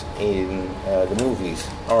characters in the movies.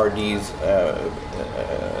 Are these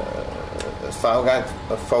style guide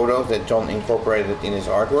photos that John incorporated in his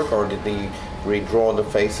artwork, or did he redraw the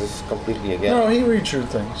faces completely again? No, he redrew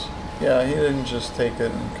things. Yeah, he didn't just take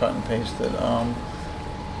it and cut and paste it.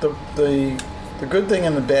 The good thing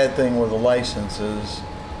and the bad thing with the license is,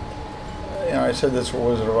 you know, I said this for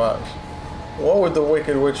Wizard of Oz. What would the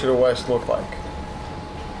Wicked Witch of the West look like?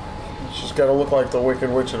 It's just got to look like the Wicked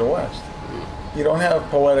Witch of the West. You don't have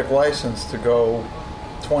poetic license to go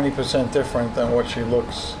 20% different than what she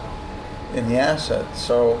looks in the asset.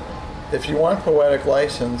 So if you want poetic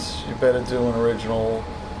license, you better do an original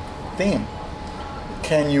theme.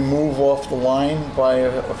 Can you move off the line by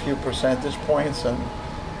a few percentage points and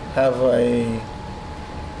have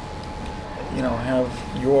have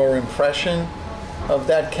your impression of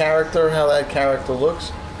that character, how that character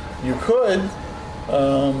looks? You could,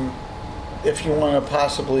 if you want to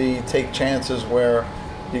possibly take chances where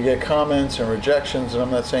you get comments and rejections, and I'm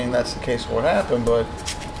not saying that's the case of what happened, but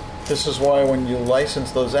this is why when you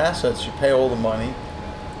license those assets, you pay all the money.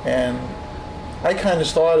 And I kind of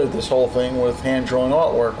started this whole thing with hand-drawn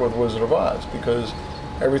artwork with Wizard of Oz, because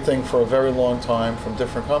everything for a very long time from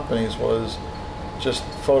different companies was just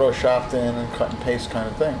photoshopped in and cut and paste kind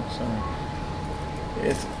of things. And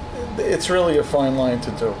it's really a fine line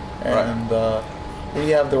to do. And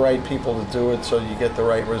we have the right people to do it, so you get the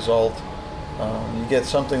right result. You get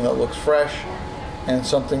something that looks fresh and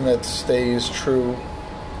something that stays true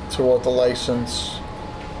to what the license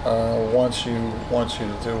wants you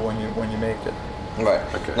to do when you make it. Right.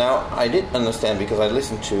 Okay. Now, I did understand, because I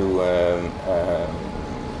listened to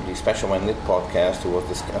the Special Man Lit podcast, who was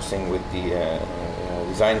discussing with the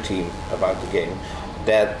design team about the game,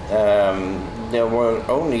 that there were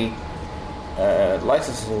only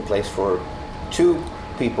licenses in place for 2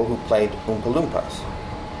 people who played Oompa Loompas.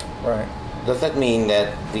 Right. Does that mean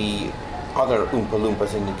that the other Oompa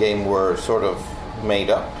Loompas in the game were sort of made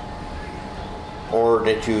up? Or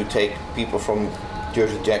that you take people from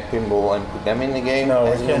Jersey Jack Pinball and put them in the game? No,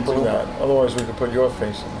 as we can't an Oompa do Loompa? that. Otherwise, we could put your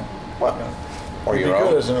face in there. Well, or you'd your be own.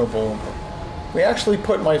 good as an Oompa Loompa. We actually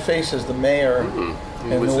put my face as the mayor in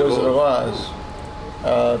The Wizard of Oz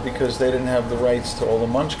because they didn't have the rights to all the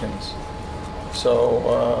Munchkins. So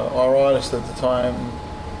our artist at the time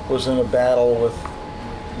was in a battle with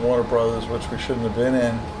Warner Brothers, which we shouldn't have been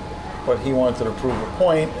in, but he wanted to prove a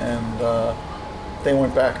point, and they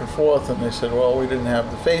went back and forth, and they said, well, we didn't have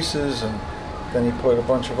the faces, and then he put a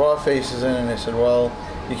bunch of our faces in, and they said, well,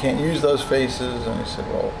 you can't use those faces, and he said,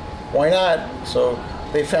 well, why not? So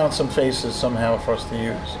they found some faces somehow for us to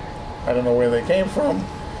use. I don't know where they came from.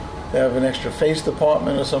 They have an extra face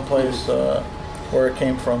department or someplace where it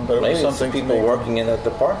came from, but it Maybe was something it's people working in that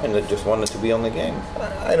department that just wanted to be on the game.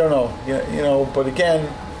 I don't know. But again,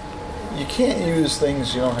 you can't use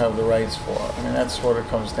things you don't have the rights for. I mean, that's what it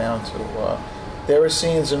comes down to. There are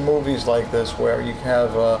scenes in movies like this where you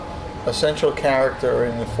have a central character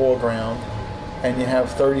in the foreground and you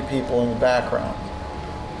have 30 people in the background.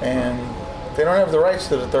 And they don't have the rights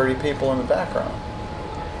to the 30 people in the background.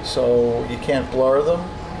 So you can't blur them.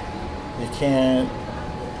 You can't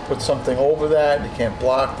put something over that. You can't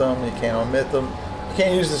block them. You can't omit them. You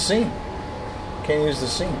can't use the scene. You can't use the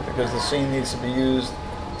scene because the scene needs to be used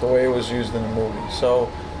the way it was used in the movie. So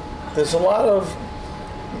there's a lot of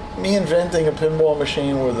me inventing a pinball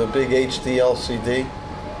machine with a big HD LCD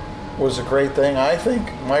was a great thing, I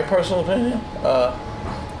think, my personal opinion.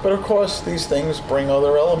 But of course, these things bring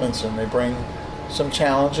other elements in. They bring some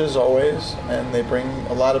challenges always, and they bring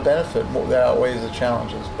a lot of benefit that outweighs the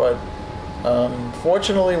challenges. But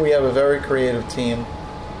fortunately, we have a very creative team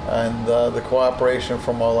and the cooperation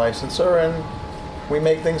from our licensor, and we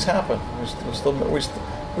make things happen.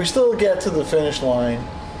 We still get to the finish line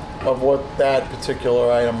of what that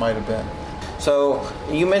particular item might have been. So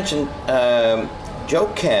you mentioned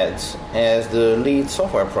Joe Katz as the lead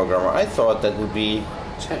software programmer. I thought that would be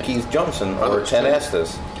Keith Johnson or Ted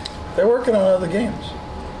Estes. They're working on other games.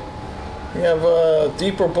 We have a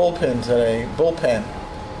deeper bullpen today. Bullpen.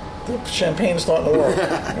 The champagne's starting to work.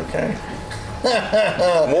 Okay.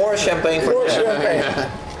 More champagne for More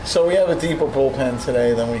champagne. So we have a deeper bullpen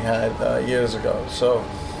today than we had years ago. So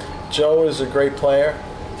Joe is a great player.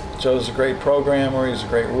 Joe's a great programmer. He's a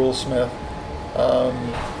great rulesmith.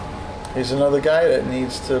 He's another guy that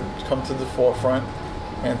needs to come to the forefront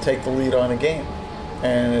and take the lead on a game.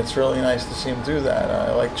 And it's really nice to see him do that.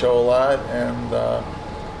 I like Joe a lot, and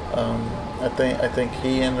I think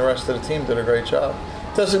he and the rest of the team did a great job.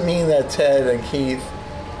 Doesn't mean that Ted and Keith,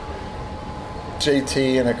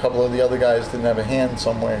 JT, and a couple of the other guys didn't have a hand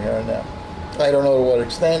somewhere here and there. I don't know to what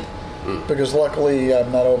extent, because luckily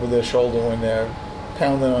I'm not over their shoulder when they're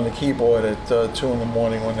pounding on the keyboard at 2 in the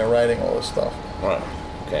morning when they're writing all this stuff. Right.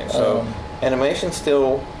 Okay. So animation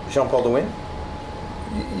still Jean-Paul Dewin?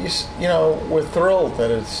 You know, we're thrilled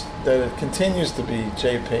that it continues to be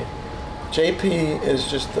JP. JP is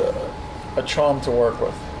just a charm to work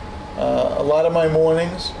with. A lot of my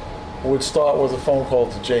mornings would start with a phone call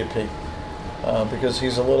to JP because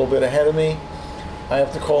he's a little bit ahead of me. I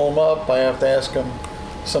have to call him up. I have to ask him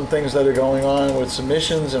some things that are going on with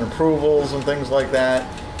submissions and approvals and things like that.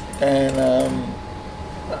 And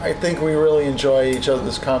I think we really enjoy each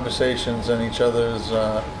other's conversations and each other's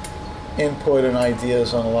input and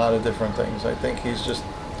ideas on a lot of different things. I think he's just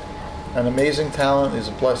an amazing talent. He's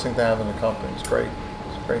a blessing to have in the company. He's great.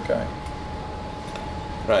 He's a great guy.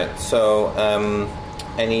 Right. So,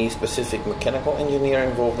 any specific mechanical engineer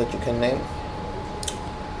involved that you can name?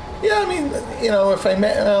 Yeah, I mean, if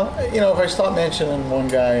I start mentioning one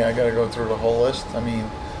guy, I got to go through the whole list. I mean,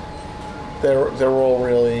 they're all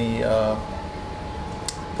really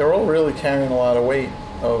carrying a lot of weight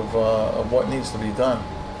of what needs to be done.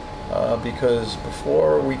 Because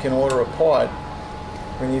before we can order a part,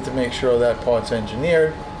 we need to make sure that part's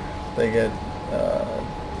engineered. They get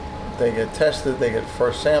tested. They get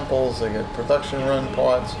first samples. They get production run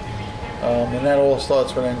parts, and that all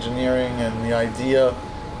starts with engineering and the idea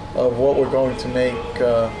of what we're going to make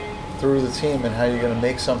through the team and how you're going to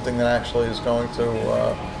make something that actually is going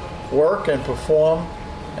to work and perform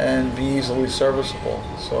and be easily serviceable.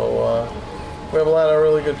 So we have a lot of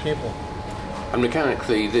really good people. And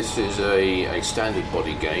mechanically, this is a standard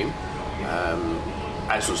body game,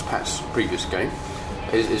 as was Pat's previous game.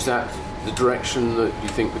 Is that the direction that you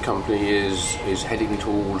think the company is heading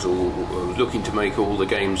towards, or looking to make all the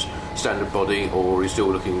games standard body, or are you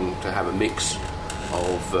still looking to have a mix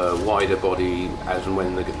of wider body as and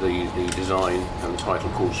when the design and title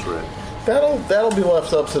calls for it? That'll be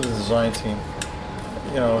left up to the design team.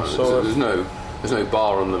 So there's no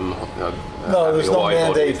bar on them. No, there's no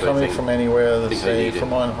mandate coming from anywhere that say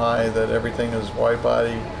from on high that everything is wide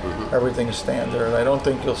body, everything is standard. I don't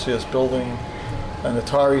think you'll see us building an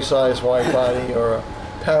Atari-sized wide body or a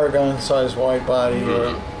Paragon-sized wide body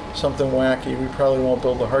or something wacky. We probably won't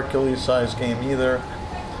build a Hercules-sized game either,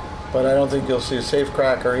 but I don't think you'll see a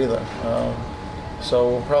Safecracker either. So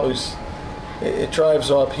we'll probably it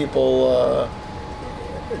drives our people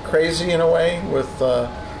crazy in a way with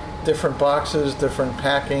different boxes, different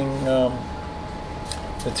packing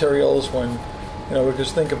materials. When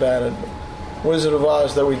because think about it, Wizard of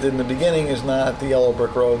Oz that we did in the beginning is not the yellow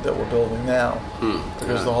brick road that we're building now,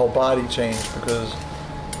 because the whole body changed, because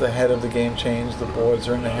the head of the game changed, the boards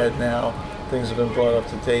are in the head now, things have been brought up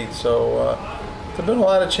to date. So there have been a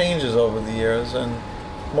lot of changes over the years, and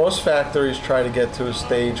most factories try to get to a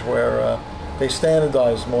stage where they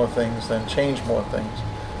standardize more things than change more things.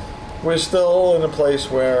 We're still in a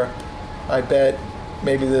place where I bet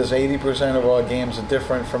maybe there's 80% of our games are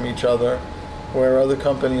different from each other, where other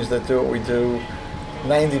companies that do what we do,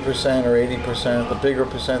 90% or 80%, the bigger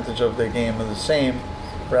percentage of their game are the same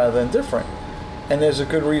rather than different. And there's a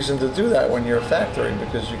good reason to do that when you're a factory,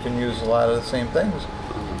 because you can use a lot of the same things.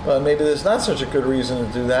 But maybe there's not such a good reason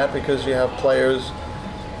to do that, because you have players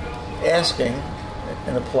asking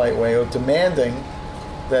in a polite way or demanding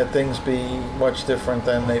that things be much different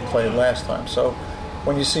than they played last time. So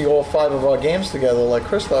when you see all 5 of our games together, like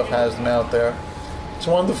Christoph has them out there, it's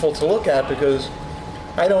wonderful to look at, because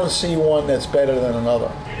I don't see one that's better than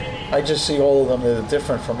another. I just see all of them that are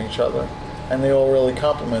different from each other, and they all really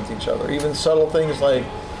complement each other. Even subtle things like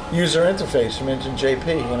user interface. You mentioned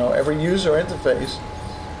JP. Every user interface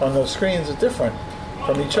on those screens is different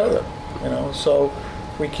from each other. So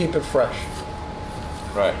we keep it fresh.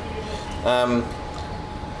 Right.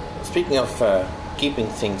 Speaking of keeping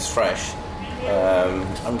things fresh,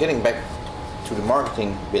 I'm getting back to the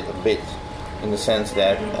marketing bit a bit, in the sense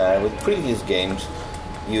that with previous games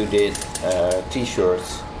you did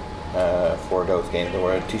T-shirts for those games. There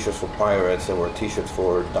were T-shirts for Pirates, there were T-shirts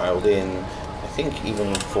for Dialed In, I think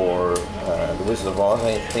even for The Wizard of Oz,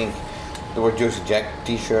 I think there were Jersey Jack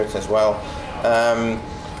T-shirts as well.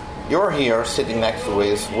 You're here sitting next to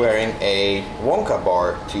us wearing a Wonka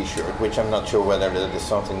Bar T-shirt, which I'm not sure whether that is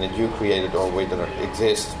something that you created or whether it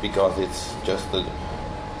exists because it's just a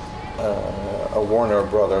Warner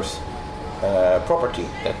Brothers property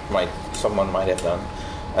that someone might have done.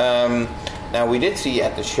 Now we did see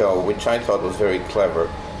at the show, which I thought was very clever,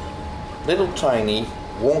 little tiny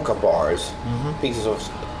Wonka bars, pieces of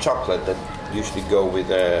chocolate that usually go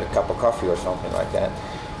with a cup of coffee or something like that,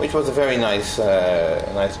 which was a very nice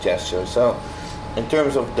gesture. So in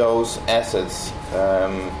terms of those assets,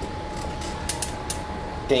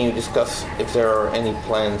 can you discuss if there are any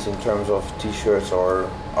plans in terms of T-shirts or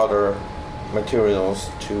other materials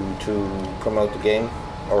to promote the game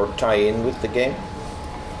or tie in with the game?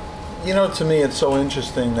 To me it's so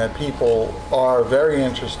interesting that people are very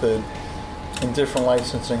interested in different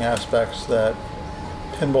licensing aspects that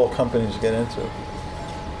pinball companies get into.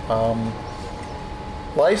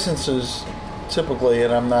 Licenses typically,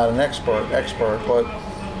 and I'm not an expert, but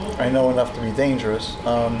I know enough to be dangerous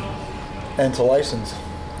and to license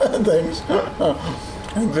things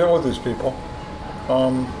and deal with these people.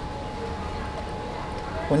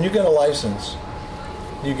 when you get a license,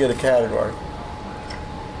 you get a category.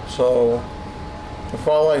 So if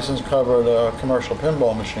our license covered a commercial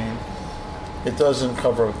pinball machine, it doesn't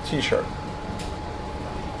cover a T-shirt.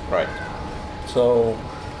 Right. So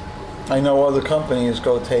I know other companies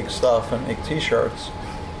go take stuff and make T-shirts.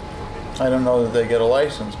 I don't know that they get a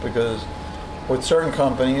license because with certain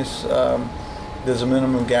companies, there's a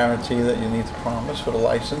minimum guarantee that you need to promise for the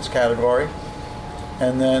license category.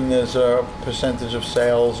 And then there's a percentage of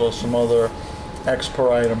sales or some other X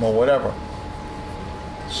per item or whatever.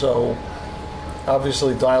 So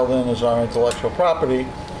obviously Dialed In is our intellectual property.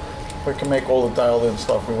 We can make all the Dialed In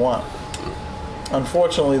stuff we want.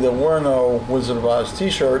 Unfortunately, there were no Wizard of Oz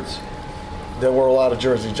T-shirts. There were a lot of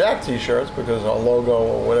Jersey Jack T-shirts because our logo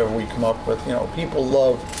or whatever we come up with. You know, people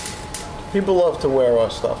love to wear our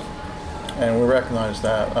stuff, and we recognize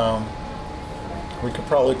that. We could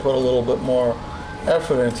probably put a little bit more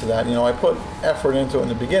effort into that. You know, I put effort into it in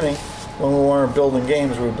the beginning. When we weren't building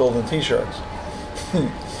games, we were building T-shirts.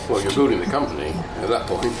 Well, you're building the company at that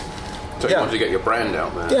point, so you want to get your brand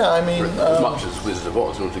out there. Yeah, I mean, as much as Wizard of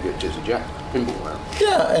Oz, you want to get Jersey Jack pinball out.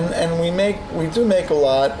 Yeah, and we do make a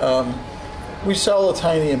lot. We sell a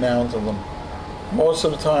tiny amount of them. Most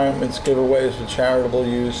of the time, it's giveaways for charitable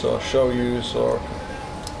use or show use, or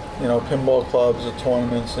you know, pinball clubs or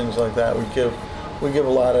tournaments, things like that. We give a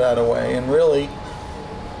lot of that away, and really,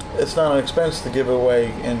 it's not an expense to give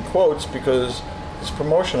away in quotes because it's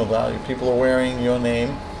promotional value. People are wearing your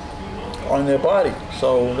name on their body,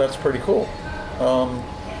 so that's pretty cool.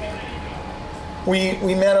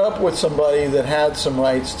 We met up with somebody that had some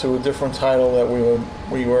rights to a different title that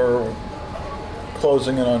we were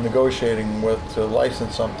closing in on negotiating with to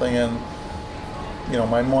license something, and you know,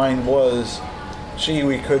 my mind was, gee,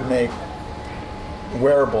 we could make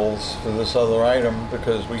wearables for this other item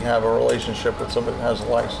because we have a relationship with somebody that has a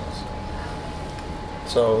license.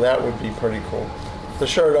 So that would be pretty cool. The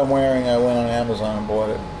shirt I'm wearing, I went on Amazon and bought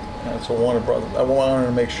it. And it's a Warner Brothers. I wanted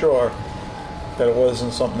to make sure that it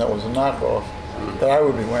wasn't something that was a knockoff that I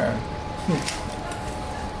would be wearing.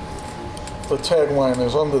 The tagline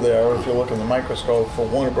is under there, if you look in the microscope, for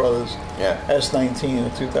Warner Brothers S19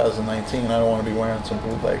 in 2019. I don't want to be wearing some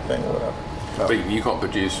bootleg thing or whatever. But you can't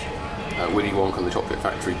produce Willy Wonka and the Chocolate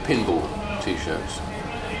Factory pinball T-shirts.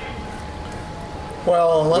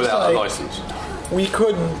 Well, unless without a license. We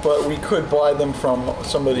couldn't, but we could buy them from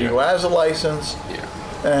somebody who has a license. Yeah.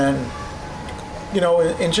 And, you know,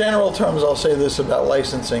 in general terms, I'll say this about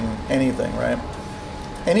licensing anything, right?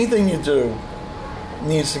 Anything you do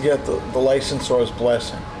needs to get the licensor's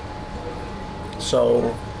blessing.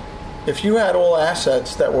 So if you had all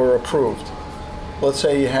assets that were approved, let's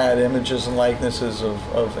say you had images and likenesses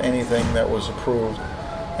of anything that was approved,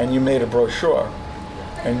 and you made a brochure,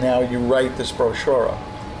 and now you write this brochure up.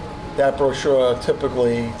 That brochure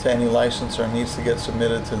typically to any licensor needs to get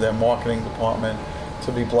submitted to their marketing department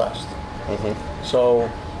to be blessed. Mm-hmm. So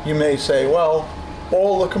you may say, well,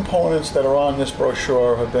 all the components that are on this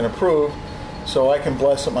brochure have been approved, so I can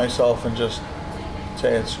bless it myself and just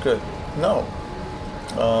say it's good. No.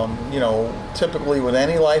 You know, typically with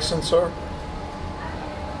any licensor,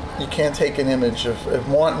 you can't take an image. If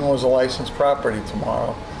Martin was a licensed property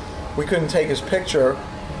tomorrow, we couldn't take his picture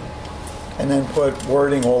and then put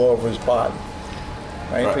wording all over his body,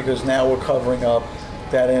 right? Because now we're covering up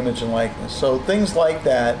that image and likeness. So things like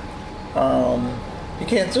that, you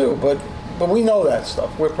can't do. But we know that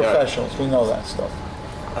stuff. We're professionals. We know that stuff.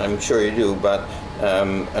 I'm sure you do. But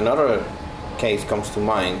another case comes to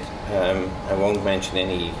mind. I won't mention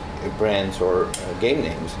any brands or game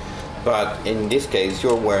names. But in this case,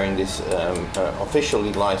 you're wearing this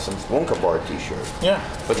officially licensed Wonka Bar T-shirt. Yeah.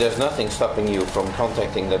 But there's nothing stopping you from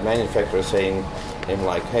contacting that manufacturer saying,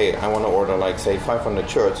 like, hey, I want to order, like, say, 500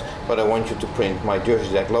 shirts, but I want you to print my Jersey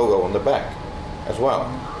Jack logo on the back as well.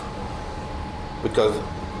 Because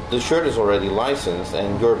the shirt is already licensed,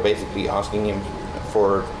 and you're basically asking him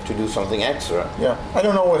to do something extra. Yeah. I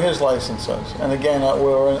don't know what his license says. And again,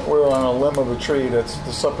 we're on a limb of a tree that's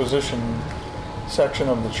the supposition section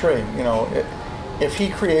of the tree. You know, if he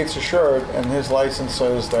creates a shirt and his license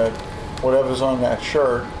says that whatever's on that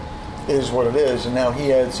shirt is what it is, and now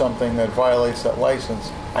he adds something that violates that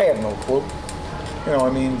license, I have no clue. You know, I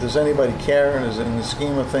mean, does anybody care? Is it in the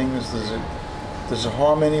scheme of things? Does it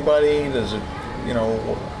harm anybody? Does it, you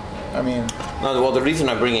know? I mean. No. Well, the reason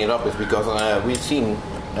I'm bringing it up is because we've seen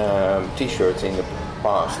T-shirts in the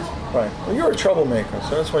past. Right. Well, you're a troublemaker,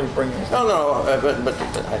 so that's why you bring it up. No, but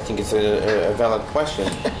I think it's a valid question.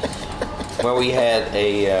 Well, we had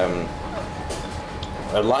a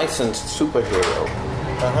licensed superhero,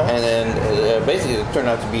 and then basically it turned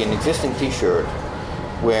out to be an existing T-shirt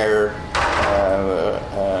where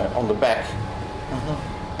on the back,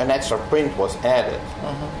 an extra print was added.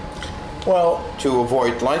 Well, to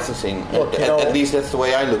avoid licensing. Look, at least that's the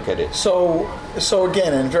way I look at it. So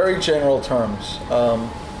again, in very general terms,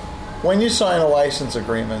 when you sign a license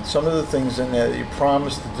agreement, some of the things in there that you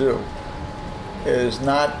promise to do is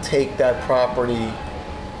not take that property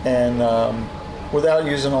and, without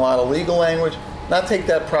using a lot of legal language, not take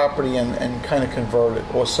that property and kind of convert it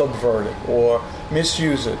or subvert it or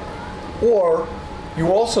misuse it. Or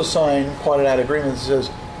you also sign part of that agreement that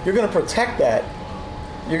says you're going to protect that.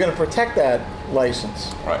 You're going to protect that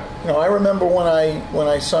license. Right. I remember when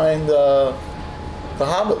I signed the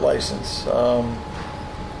Hobbit license.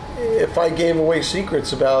 If I gave away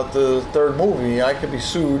secrets about the third movie, I could be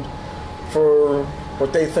sued for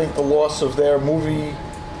what they think the loss of their movie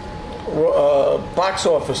box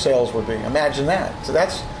office sales would be. Imagine that. So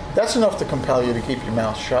that's enough to compel you to keep your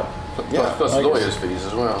mouth shut. Plus lawyers' fees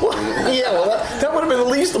as well. Yeah, well, that would have been the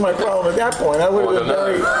least of my problem at that point. I would have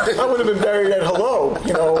been buried at hello,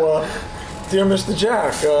 dear Mr.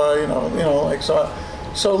 Jack, like so.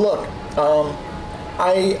 So look,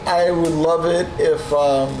 I would love it if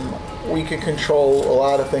we could control a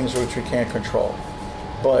lot of things which we can't control.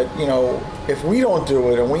 But if we don't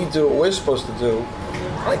do it and we do what we're supposed to do,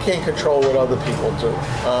 I can't control what other people do.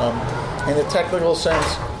 In a technical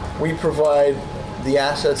sense, we provide the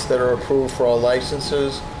assets that are approved for our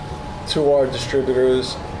licenses to our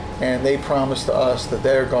distributors, and they promise to us that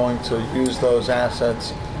they're going to use those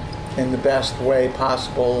assets in the best way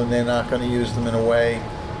possible, and they're not going to use them in a way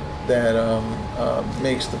that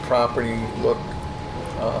makes the property look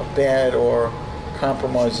bad or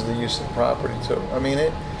compromises the use of the property too. I mean,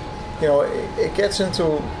 it gets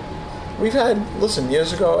into. We've had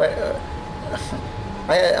years ago.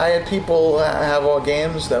 I had people have our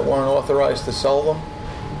games that weren't authorized to sell them,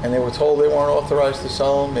 and they were told they weren't authorized to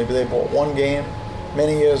sell them. Maybe they bought one game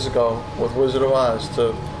many years ago with Wizard of Oz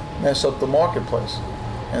to mess up the marketplace,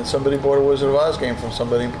 and somebody bought a Wizard of Oz game from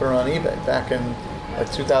somebody and put it on eBay back in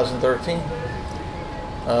 2013.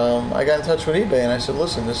 I got in touch with eBay and I said,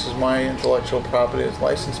 listen, this is my intellectual property. It's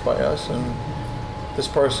licensed by us, and this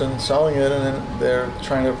person's selling it, and then they're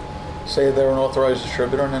trying to say they're an authorized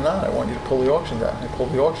distributor, and they're not. I want you to pull the auction down. They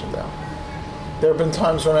pulled the auction down. There have been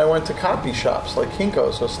times when I went to copy shops like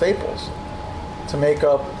Kinko's or Staples to make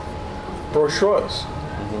up brochures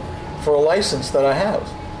for a license that I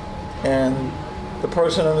have. And the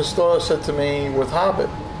person in the store said to me with Hobbit,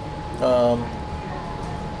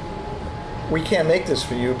 we can't make this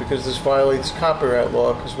for you because this violates copyright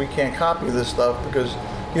law, because we can't copy this stuff because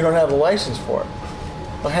you don't have a license for it.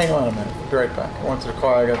 Well, hang on a minute. I'll be right back. I went to the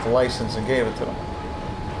car, I got the license and gave it to them.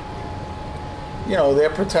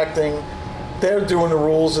 They're doing the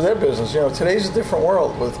rules of their business. Today's a different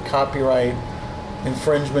world with copyright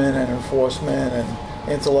infringement and enforcement and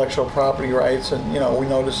intellectual property rights. And, we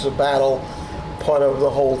know this is a battle, part of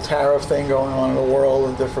the whole tariff thing going on in the world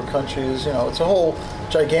in different countries. It's a whole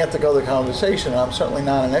gigantic other conversation. I'm certainly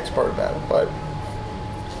not an expert about it. But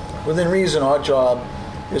within reason, our job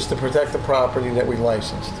is to protect the property that we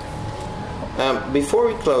licensed. Before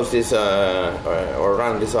we close this or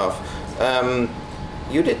round this off,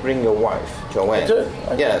 you did bring your wife, Joanne. I did.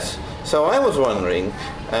 Yes. So I was wondering,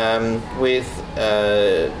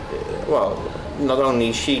 not only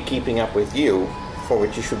is she keeping up with you, for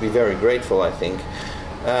which you should be very grateful, I think,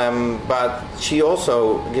 but she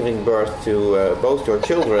also giving birth to both your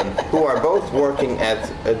children, who are both working at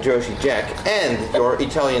Jersey Jack, and your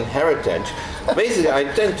Italian heritage. Basically, I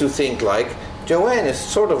tend to think like Joanne is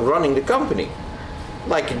sort of running the company,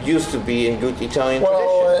 like it used to be in good Italian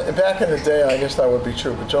tradition. Back in the day, I guess that would be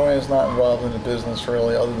true, but Joanne's not involved in the business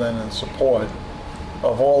really, other than in support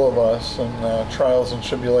of all of us and trials and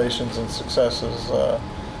tribulations and successes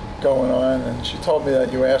going on. And she told me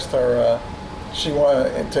that you asked her, she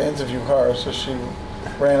wanted to interview her, so she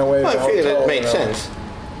ran away. I figured it made sense.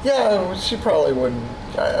 Yeah, she probably wouldn't.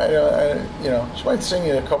 She might sing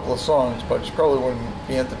you a couple of songs, but she probably wouldn't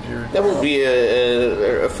be interviewed. That would be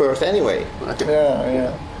a first anyway.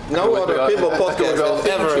 Yeah. No other Pinball podcast has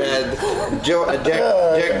ever had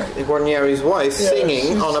Jack Guarnieri's wife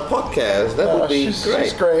singing on a podcast. That would be great.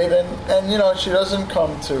 She's great, and she doesn't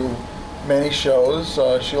come to many shows.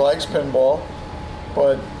 She likes pinball,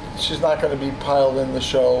 but she's not going to be piled in the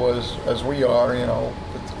show as we are,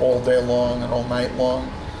 all day long and all night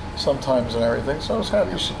long, sometimes and everything. So I was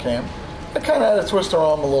happy she came. I kind of had to twist her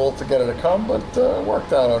arm a little to get her to come, but it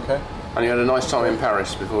worked out okay. And you had a nice time in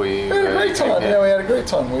Paris before you... We had a great time. Yeah, we had a great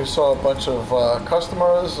time. We saw a bunch of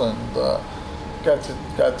customers and got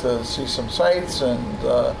to see some sights, and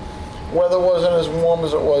weather wasn't as warm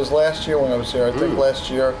as it was last year when I was here. I think last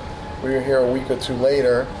year we were here a week or two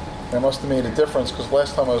later. And it must have made a difference because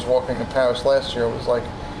last time I was walking in Paris last year, it was like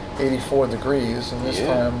 84 degrees, and this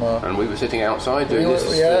time... and we were sitting outside doing this it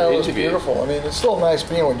was interview. Beautiful. I mean, it's still nice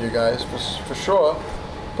being with you guys, for sure.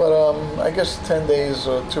 But I guess 10 days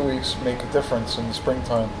or 2 weeks make a difference in the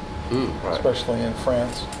springtime, especially in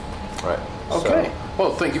France. Right. Okay. So,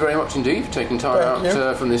 well, thank you very much indeed for taking time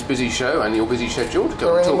out from this busy show and your busy schedule to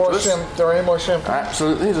go and talk to us. There are any more champagne?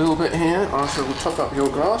 Absolutely, a little bit here. I shall top up your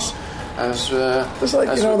glass. It's like,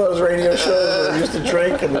 those radio shows where we used to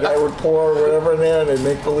drink and the guy would pour whatever in there and they'd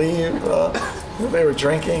make believe they were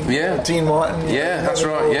drinking. Yeah. Dean Martin. Yeah, that's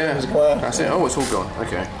right, yeah. That's it. Oh, it's all gone.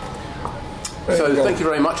 Okay. Thank you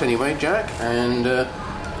very much anyway, Jack, and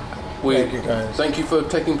thank you guys. Thank you for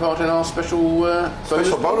taking part in our special bonus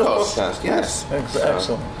podcast. Yes.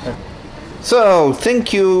 Excellent. So,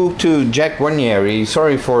 thank you to Jack Guarnieri.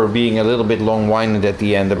 Sorry for being a little bit long-winded at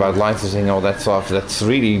the end about licensing all that stuff. That's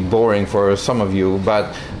really boring for some of you,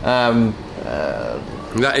 but...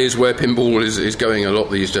 that is where pinball is going a lot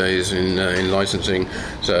these days in licensing.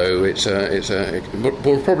 So it's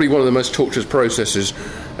probably one of the most torturous processes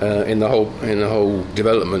in the whole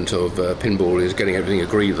development of pinball is getting everything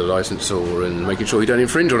agreed with the licensor and making sure you don't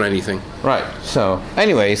infringe on anything. Right. So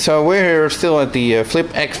anyway, we're still at the Flip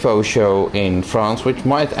Expo show in France, which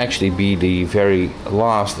might actually be the very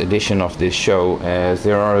last edition of this show, as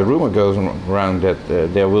there are a rumor goes around that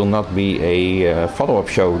there will not be a follow-up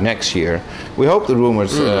show next year. We hope the rumors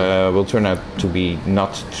will turn out to be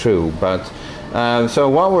not true, but so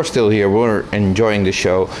while we're still here, we're enjoying the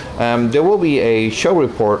show. There will be a show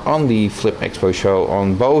report on the Flip Expo show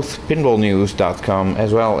on both pinballnews.com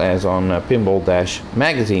as well as on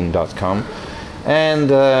pinball-magazine.com. And,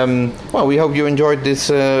 we hope you enjoyed this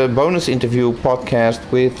bonus interview podcast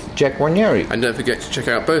with Jack Guarnieri. And don't forget to check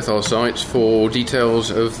out both our sites for details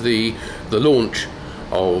of the launch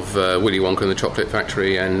of Willy Wonka and the Chocolate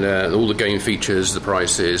Factory, and all the game features, the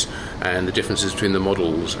prices, and the differences between the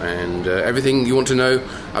models, and everything you want to know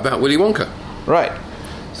about Willy Wonka. Right.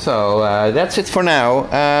 So that's it for now.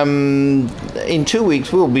 In 2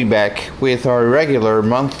 weeks we'll be back with our regular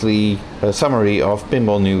monthly summary of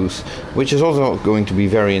pinball news, which is also going to be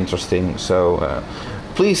very interesting. So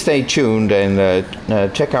please stay tuned and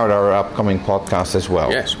check out our upcoming podcast as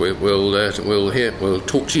well. Yes, we'll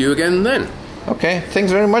talk to you again then. Okay,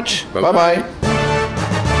 thanks very much. Bye-bye. Bye-bye.